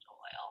essential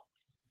oil.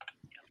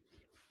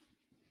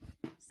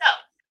 So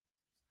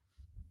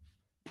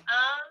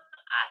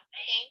I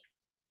think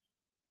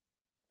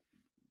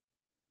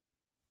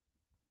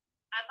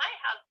I might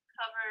have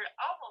covered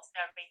almost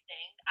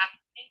everything I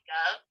can think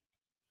of.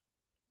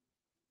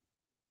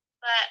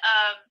 But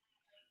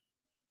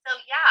so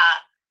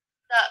yeah,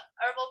 the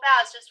herbal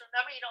baths. Just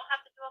remember, you don't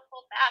have to do a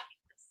full bath.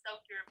 You can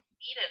soak your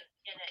feet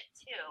in it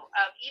too.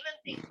 Even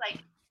things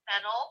like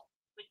fennel,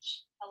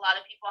 which a lot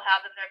of people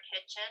have in their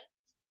kitchen.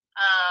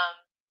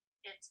 Um,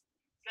 it's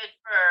good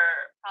for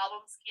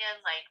problem skin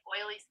like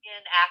oily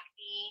skin,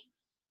 acne.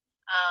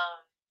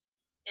 Um,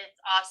 it's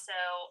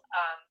also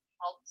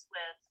helps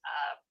with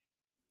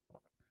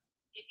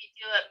if you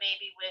do it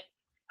maybe with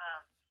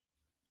um,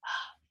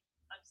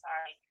 I'm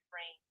sorry,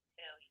 brain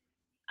too.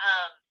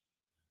 Um,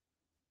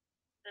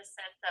 the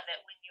sense of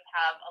it when you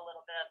have a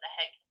little bit of the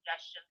head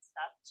congestion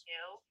stuff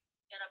too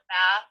in a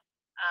bath.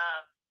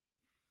 Um,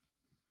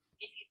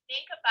 if you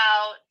think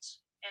about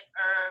an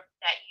herb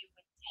that you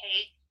would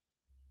take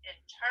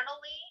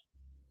internally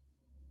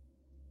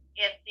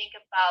and think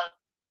about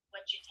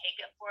what you take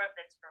it for, if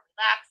it's for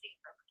relaxing,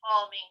 for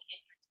calming,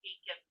 if you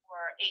take it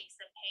for aches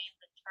and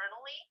pains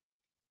internally,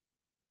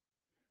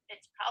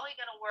 it's probably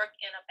going to work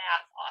in a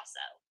bath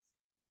also.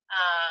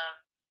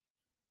 Um,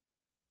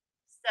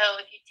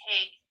 so if you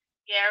take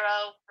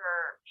yarrow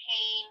for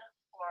pain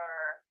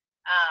or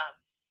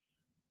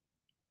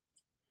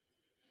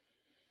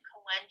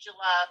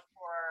calendula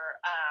for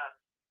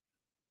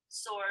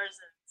sores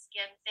and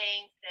skin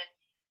things, then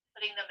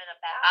putting them in a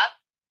bath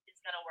is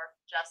going to work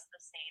just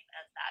the same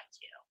as that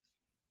too.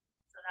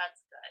 So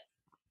that's good.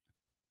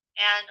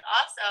 And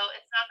also,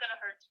 it's not going to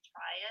hurt to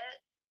try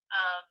it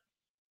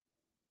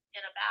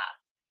in a bath.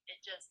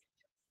 It just,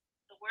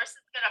 the worst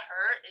it's going to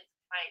hurt is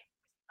it might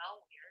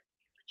smell weird,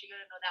 but you're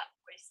going to know that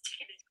before you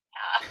stick it in your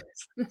bath.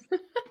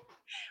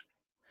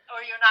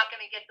 Or you're not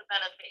going to get the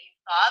benefit you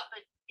thought,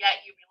 but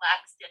yet you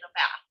relaxed in a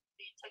bath.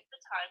 So you took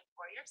the time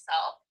for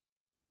yourself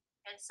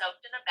and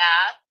soaked in a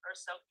bath or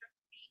soaked your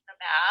feet in a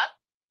bath,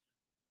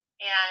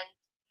 and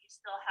you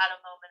still had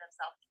a moment of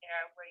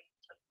self-care where you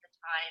took the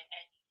time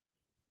and you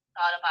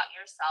thought about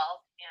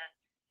yourself and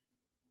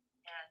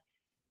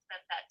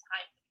spent that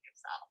time with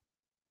yourself.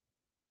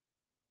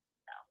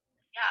 So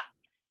yeah.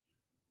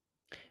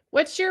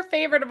 What's your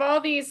favorite of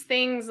all these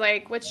things?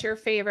 Like, what's your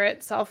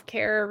favorite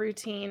self-care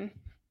routine?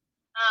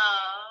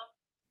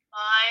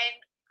 Mine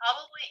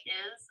probably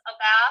is a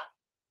bath,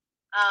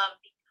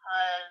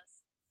 because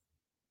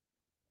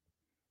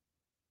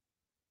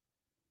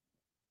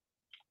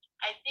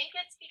I think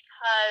it's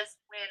because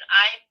when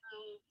I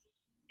moved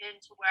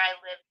into where I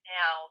live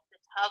now, the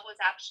tub was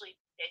actually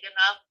big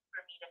enough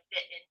for me to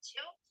fit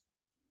into,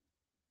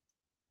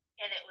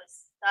 and it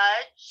was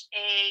such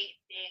a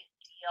big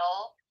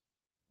deal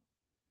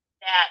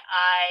that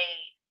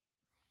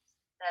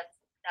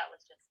that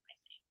was just my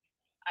thing.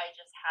 I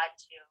just had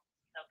to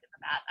soak in the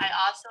bath. I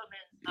also am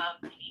in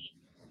pain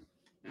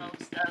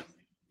most of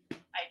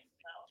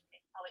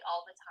probably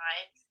all the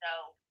time.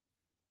 So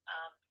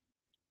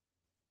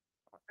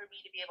for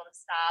me to be able to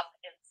stop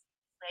and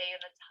lay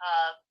in a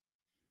tub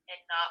and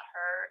not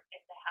hurt,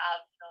 and to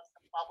have, you know,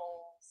 some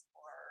bubbles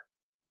or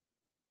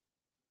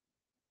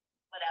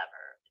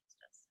whatever. It's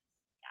just,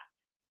 yeah.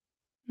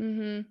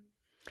 Mm-hmm.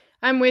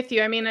 I'm with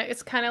you. I mean,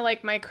 it's kind of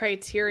like my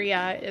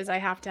criteria is I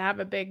have to have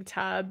a big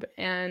tub,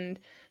 and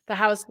the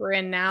house we're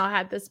in now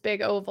had this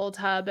big oval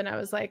tub, and I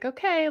was like,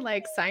 okay,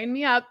 like sign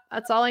me up.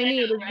 That's all I I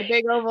need know, is the right?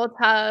 big oval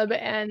tub.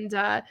 And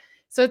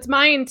so it's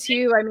mine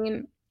too. I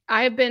mean,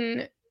 I've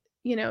been,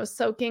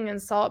 soaking in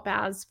salt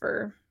baths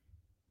for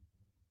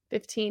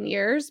 15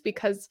 years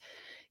because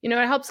it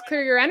helps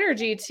clear your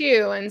energy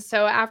too. And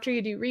so after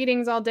you do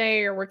readings all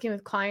day or working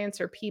with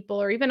clients or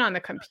people or even on the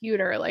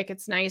computer, like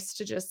it's nice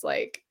to just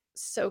like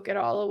soak it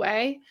all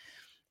away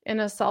in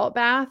a salt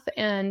bath.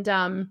 And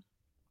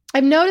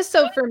I've noticed,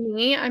 so for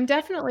me, I'm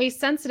definitely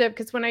sensitive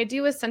because when I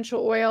do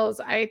essential oils,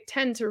 I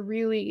tend to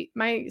really,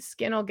 my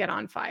skin will get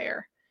on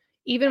fire,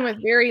 even Yeah.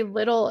 with very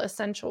little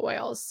essential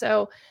oils.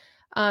 So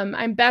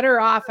I'm better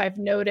off, I've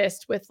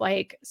noticed, with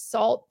like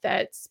salt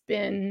that's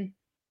been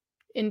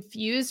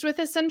infused with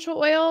essential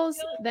oils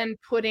than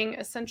putting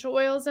essential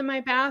oils in my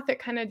bath. It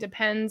kind of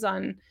depends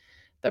on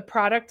the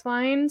product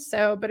line.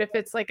 So, but if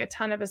it's like a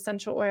ton of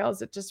essential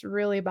oils, it just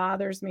really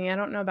bothers me. I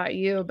don't know about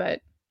you, but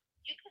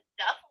You could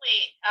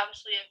definitely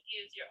actually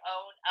infuse your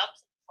own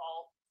Epsom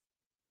salt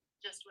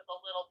just with a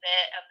little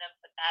bit and then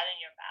put that in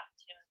your bath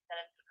too instead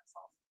of doing a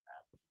salt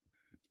scrub.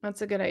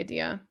 that's a good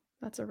idea.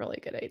 That's a really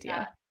good Yeah.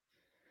 idea.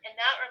 And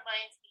that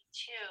reminds me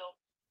too.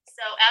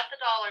 So at the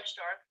dollar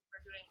store, 'cause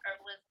we're doing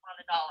herbalism on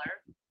the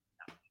dollar,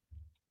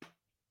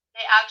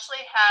 they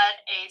actually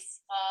had a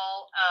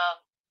small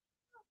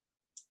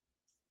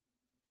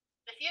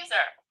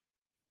diffuser,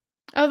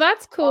 Oh,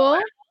 that's small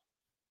cool.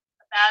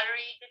 a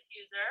battery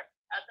diffuser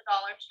at the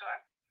dollar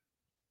store.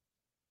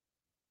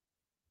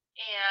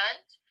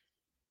 And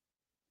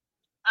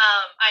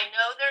I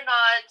know they're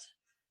not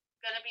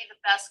going to be the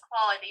best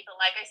quality, but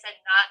like I said,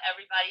 not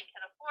everybody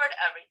can afford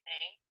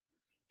everything.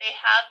 They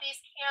have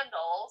these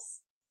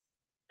candles.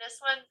 This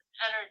one's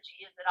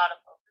energy. Is it out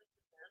of focus?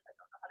 It is. I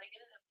don't know how to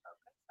get it in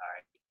focus.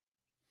 Sorry.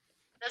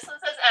 This one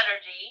says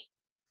energy.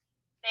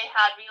 They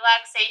had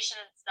relaxation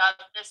and stuff.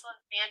 This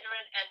one's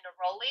mandarin and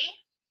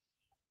neroli.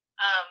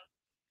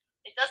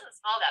 It doesn't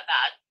smell that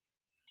bad,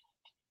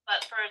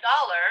 but for $1,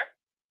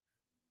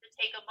 to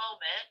take a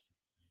moment,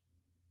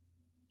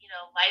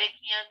 light a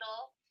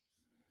candle,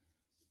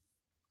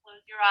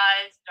 close your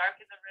eyes,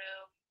 darken the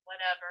room,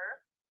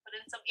 whatever. Put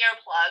in some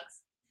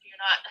earplugs so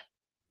you're not.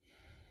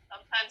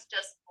 Sometimes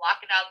just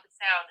blocking out the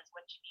sound is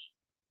what you need.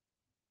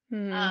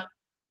 Hmm.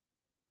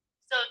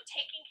 So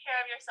taking care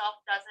of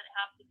yourself doesn't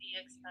have to be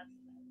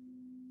expensive.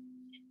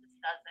 It just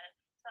doesn't.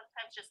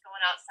 Sometimes just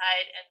going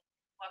outside and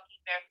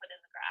walking barefoot in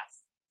the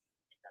grass.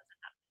 It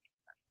doesn't have to be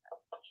expensive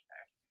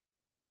either.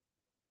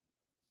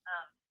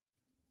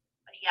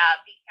 But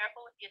yeah, be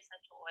careful with the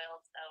essential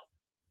oils though.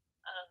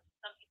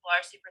 Some people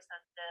are super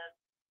sensitive,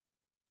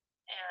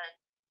 and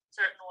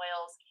certain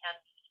oils can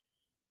be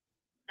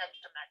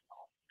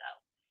detrimental. So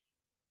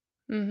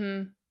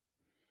Mm-hmm.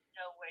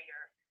 know where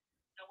you're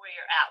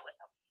at with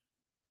them.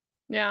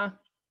 Yeah.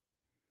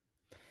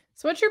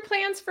 So what's your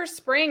plans for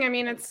spring? I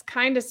mean, it's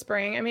kind of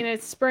spring. I mean,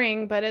 it's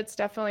spring, but it's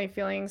definitely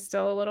feeling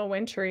still a little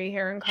wintry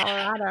here in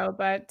Colorado.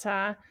 But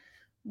are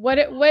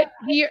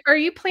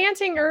you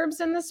planting herbs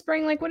in the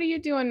spring? Like, what are you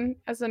doing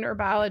as an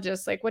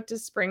herbologist? Like, what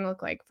does spring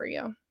look like for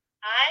you?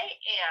 I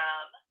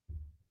am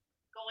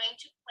going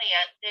to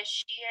plant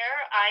this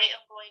year. I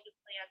am going to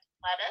plant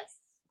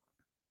lettuce.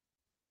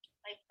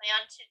 I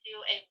plan to do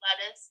a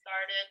lettuce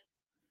garden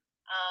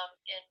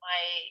in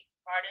my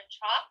garden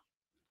shop.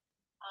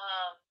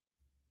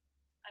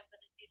 I'm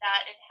going to do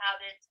that and have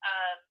it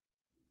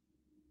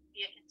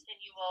be a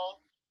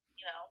continual,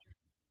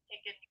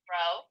 pick and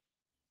grow.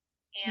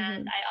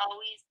 And Mm-hmm. I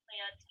always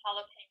plant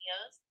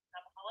jalapenos.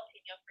 I'm a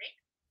jalapeno freak.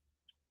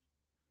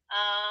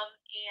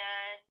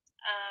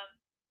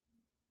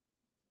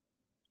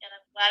 And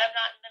I'm glad I'm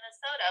not in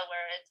Minnesota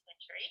where it's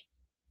wintry.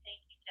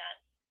 Thank you, Jen.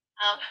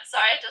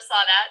 Sorry, I just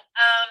saw that.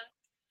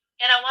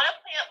 And I want to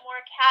plant more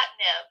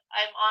catnip.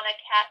 I'm on a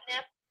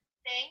catnip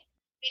thing.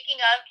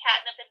 Speaking of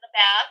catnip in the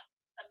bath,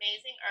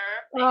 amazing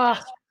herb. Oh,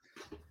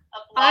 A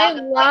I blog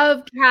of like, love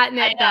I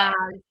catnip know.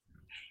 bags.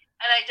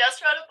 And I just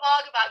wrote a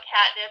blog about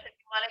catnip. If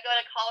you want to go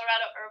to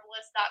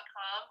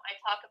coloradoherbalist.com, I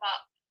talk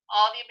about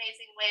all the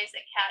amazing ways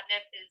that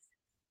catnip is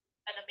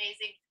an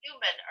amazing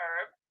human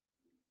herb.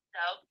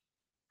 So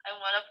I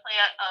want to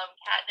plant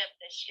catnip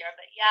this year.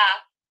 But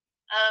yeah,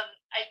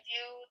 I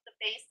do the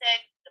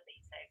basic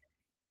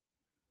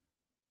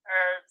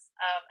herbs.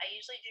 I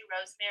usually do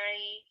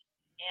rosemary,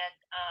 and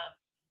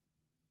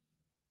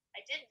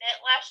I did mint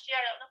last year.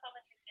 I don't know if I'm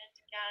going to do mint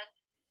again.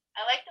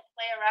 I like to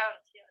play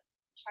around too,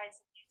 try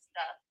some new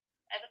stuff.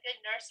 I have a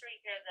good nursery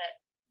here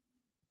that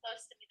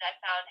close to me that I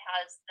found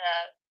has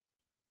the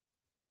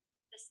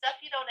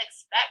stuff you don't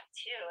expect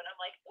too, and I'm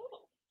like,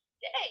 ooh,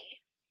 yay!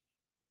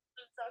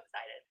 I'm so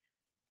excited.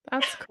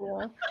 That's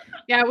cool.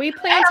 Yeah, we I have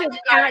planted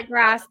the garden.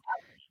 catgrass.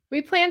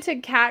 We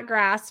planted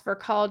catgrass for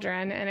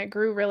cauldron and it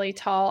grew really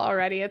tall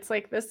already. It's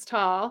like this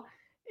tall.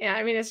 Yeah,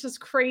 I mean, it's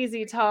just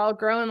crazy tall,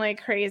 growing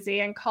like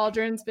crazy. And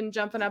Cauldron's been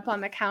jumping up on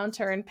the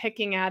counter and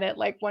picking at it,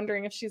 like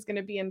wondering if she's going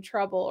to be in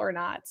trouble or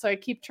not. So I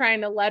keep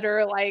trying to let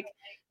her, like,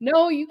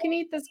 no, you can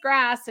eat this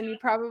grass and you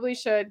probably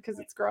should because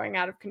it's growing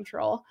out of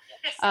control.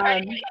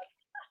 Certainly.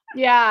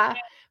 Yeah,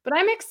 but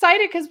I'm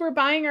excited because we're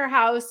buying our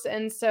house.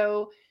 And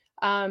so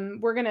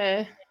we're going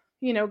to,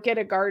 get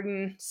a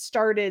garden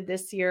started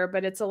this year,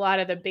 but it's a lot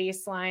of the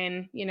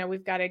baseline.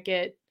 We've got to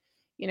get,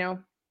 you know,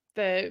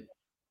 the,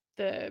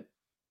 the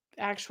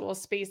actual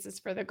spaces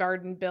for the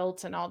garden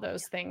built and all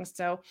those things.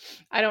 So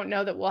I don't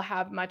know that we'll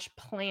have much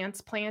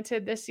plants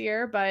planted this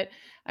year, but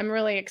I'm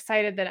really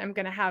excited that I'm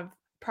going to have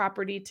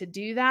property to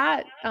do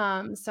that.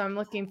 So I'm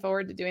looking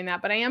forward to doing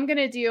that. But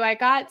I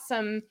got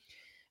some,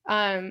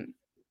 um,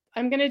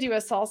 I'm going to do a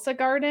salsa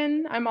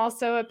garden. I'm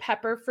also a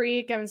pepper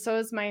freak, and so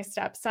is my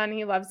stepson.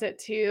 He loves it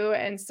too.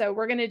 And so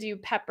we're going to do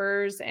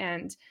peppers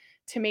and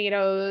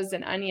tomatoes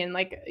and onion,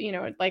 like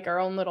our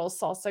own little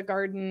salsa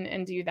garden,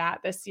 and do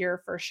that this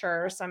year for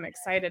sure. So I'm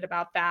excited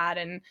about that,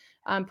 and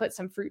put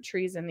some fruit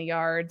trees in the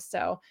yard.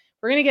 So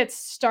we're going to get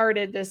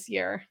started this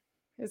year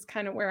is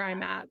kind of where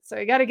I'm at. So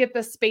I got to get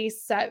the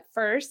space set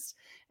first.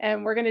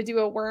 And we're going to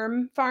do a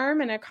worm farm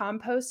and a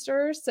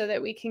composter so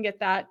that we can get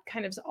that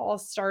kind of all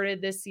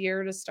started this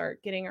year to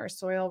start getting our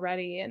soil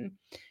ready and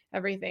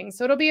everything.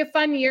 So it'll be a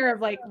fun year of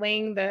like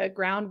laying the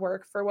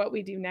groundwork for what we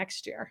do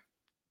next year.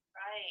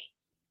 Right.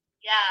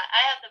 Yeah,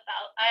 I have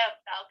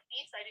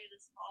balconies. I do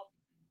the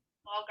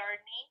small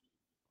gardening.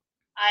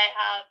 I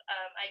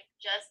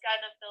just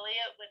got an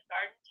affiliate with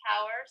Garden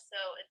Tower,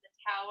 so it's a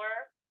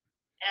tower,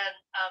 and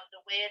the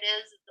way it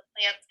is the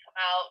plants come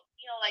out,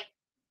 like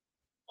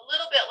a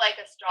little bit like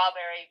a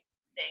strawberry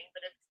thing,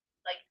 but it's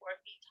like 4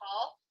 feet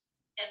tall,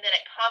 and then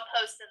it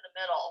composts in the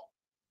middle.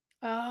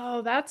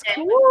 Oh, that's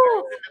And cool.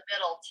 it in the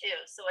middle too,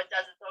 so it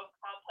does its own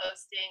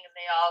composting, and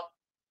they all,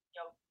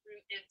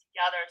 root in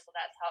together. So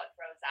that's how it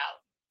grows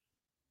out.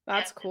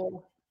 That's And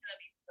cool. it's gonna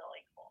be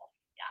really cool.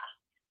 Yeah.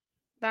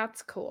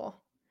 That's cool.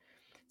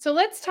 So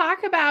let's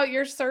talk about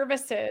your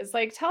services.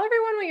 Like, tell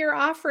everyone what you're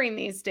offering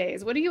these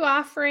days. What are you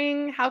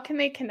offering? How can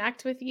they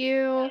connect with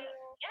you?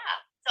 Yeah.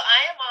 So I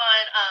am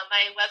on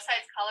my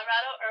website's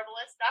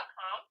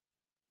coloradoherbalist.com.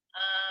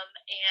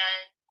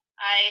 And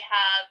I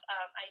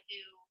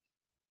do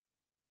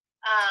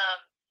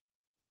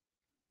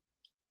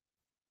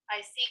I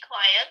see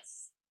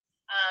clients.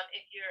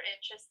 If you're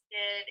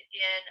interested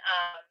in,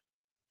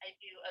 I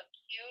do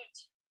acute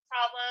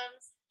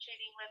problems,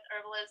 treating with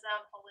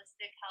herbalism,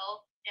 holistic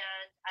health,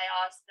 and I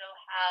also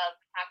have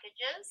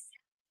packages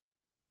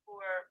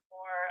for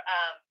more,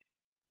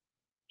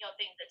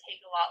 things that take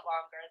a lot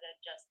longer than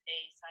just a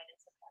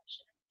sinus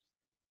infection.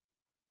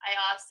 I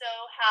also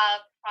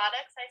have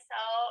products I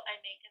sell. I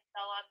make and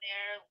sell on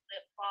there: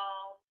 lip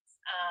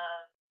balms,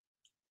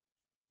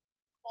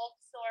 cold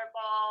sore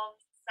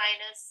balms,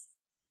 sinus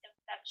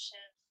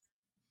infection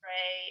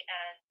spray,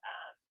 and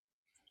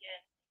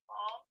skin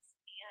balms.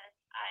 And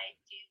I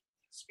do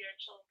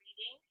spiritual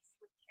readings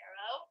with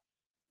tarot,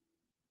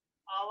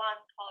 all on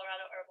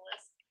Colorado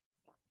Herbalist.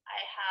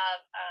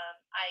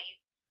 I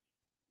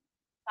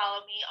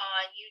follow me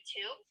on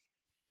YouTube.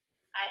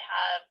 I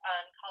have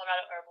on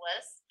Colorado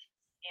Herbalist,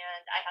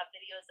 and I have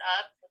videos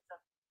up with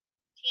some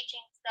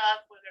teaching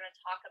stuff. We're going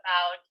to talk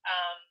about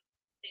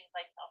things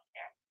like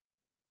self-care,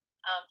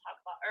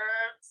 talk about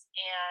herbs,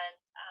 and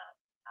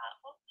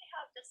hopefully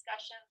have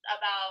discussions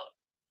about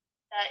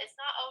that it's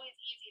not always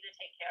easy to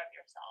take care of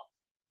yourself,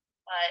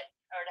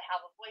 or to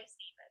have a voice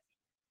even.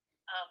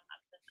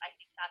 I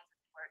think that's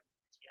important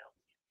too,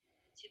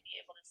 to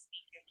be able to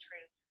speak your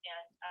truth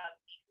and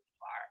be who you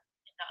are,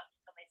 and not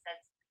somebody says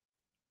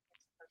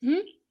you're supposed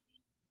to be.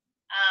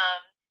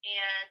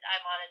 And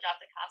I'm on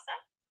Ajata Casa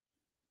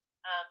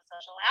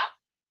social app,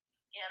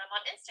 and I'm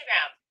on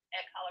Instagram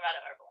at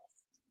Colorado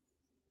Herbalist.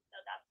 So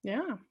that's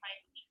my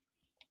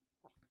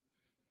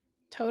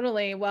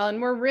Totally. Well,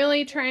 and we're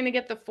really trying to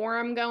get the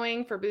forum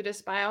going for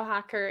Buddhist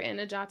Biohacker in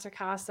Ajata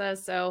Casa.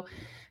 So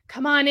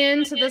come on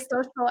into the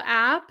social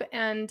app,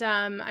 and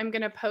I'm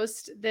going to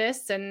post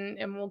this,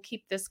 and we'll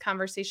keep this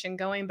conversation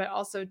going, but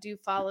also do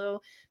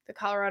follow the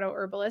Colorado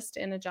Herbalist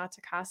in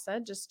Ajata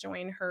Casa. Just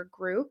join her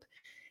group.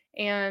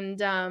 And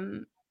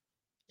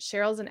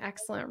Cheryl's an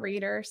excellent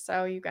reader.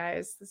 So you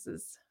guys, this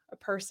is a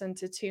person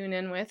to tune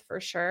in with for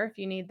sure if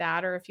you need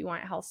that, or if you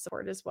want health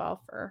support as well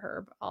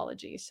for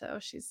herbology. So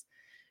she's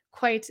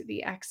quite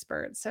the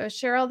expert. So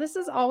Cheryl, this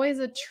is always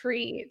a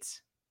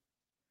treat.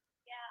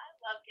 Yeah, I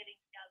love getting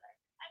together.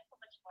 I have so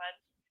much fun.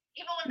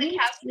 Even when the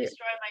cats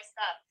destroy my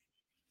stuff.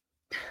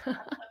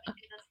 Let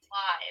me do this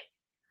live.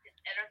 It's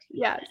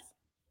entertaining. Yes.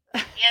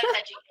 And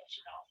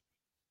educational.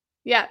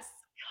 Yes.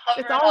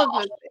 Cover it's all of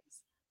those things.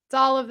 It's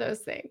all of those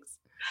things.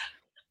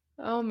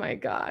 Oh my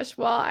gosh.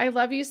 Well, I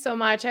love you so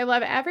much. I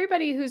love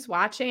everybody who's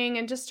watching.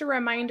 And just a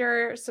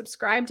reminder,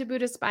 subscribe to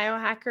Buddhist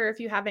Biohacker if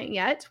you haven't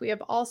yet. We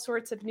have all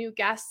sorts of new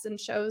guests and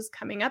shows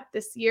coming up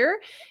this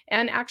year.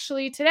 And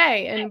actually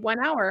today in 1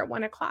 hour at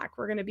 1 o'clock,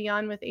 we're going to be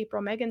on with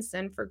April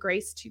Megginson for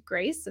Grace to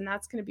Grace. And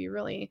that's going to be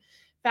really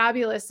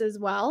fabulous as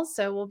well.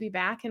 So we'll be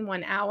back in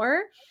 1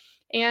 hour.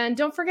 And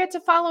don't forget to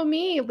follow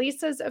me,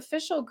 Lisa's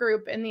official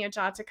group in the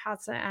Ajata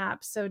Casa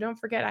app. So don't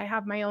forget, I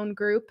have my own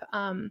group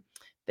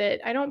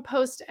that I don't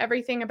post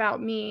everything about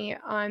me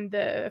on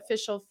the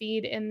official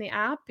feed in the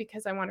app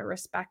because I want to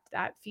respect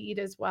that feed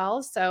as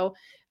well. So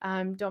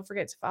don't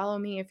forget to follow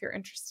me if you're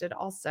interested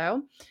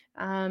also.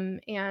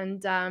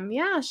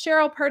 Yeah,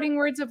 Cheryl, parting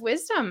words of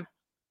wisdom.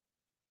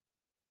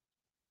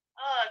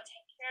 Oh,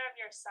 take care of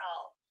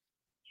yourself.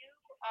 You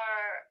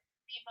are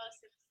the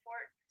most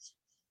important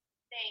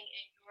thing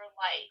in your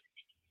life,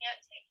 and you can't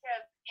take care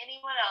of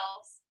anyone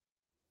else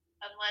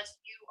unless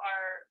you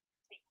are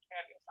taking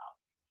care of yourself.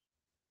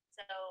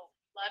 So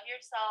love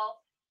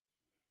yourself.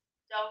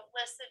 Don't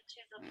listen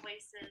to the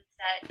voices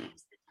that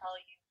used to tell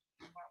you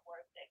you weren't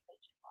worth it because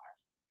you are.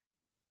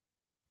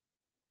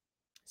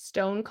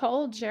 Stone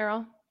cold,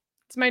 Cheryl.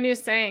 It's my new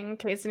saying, in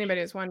case anybody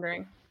was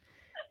wondering.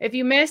 If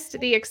you missed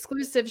the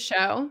exclusive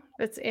show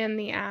that's in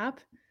the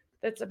app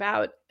that's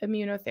about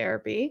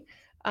immunotherapy,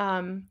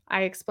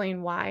 I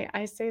explain why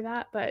I say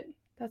that, but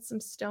that's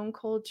some stone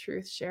cold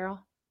truth, Cheryl.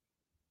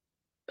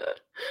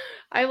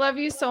 I love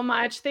you so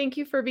much. Thank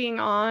you for being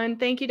on.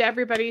 Thank you to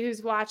everybody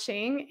who's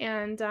watching,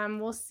 and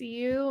we'll see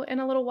you in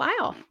a little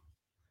while.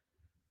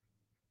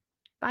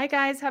 Bye,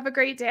 guys. Have a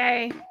great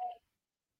day.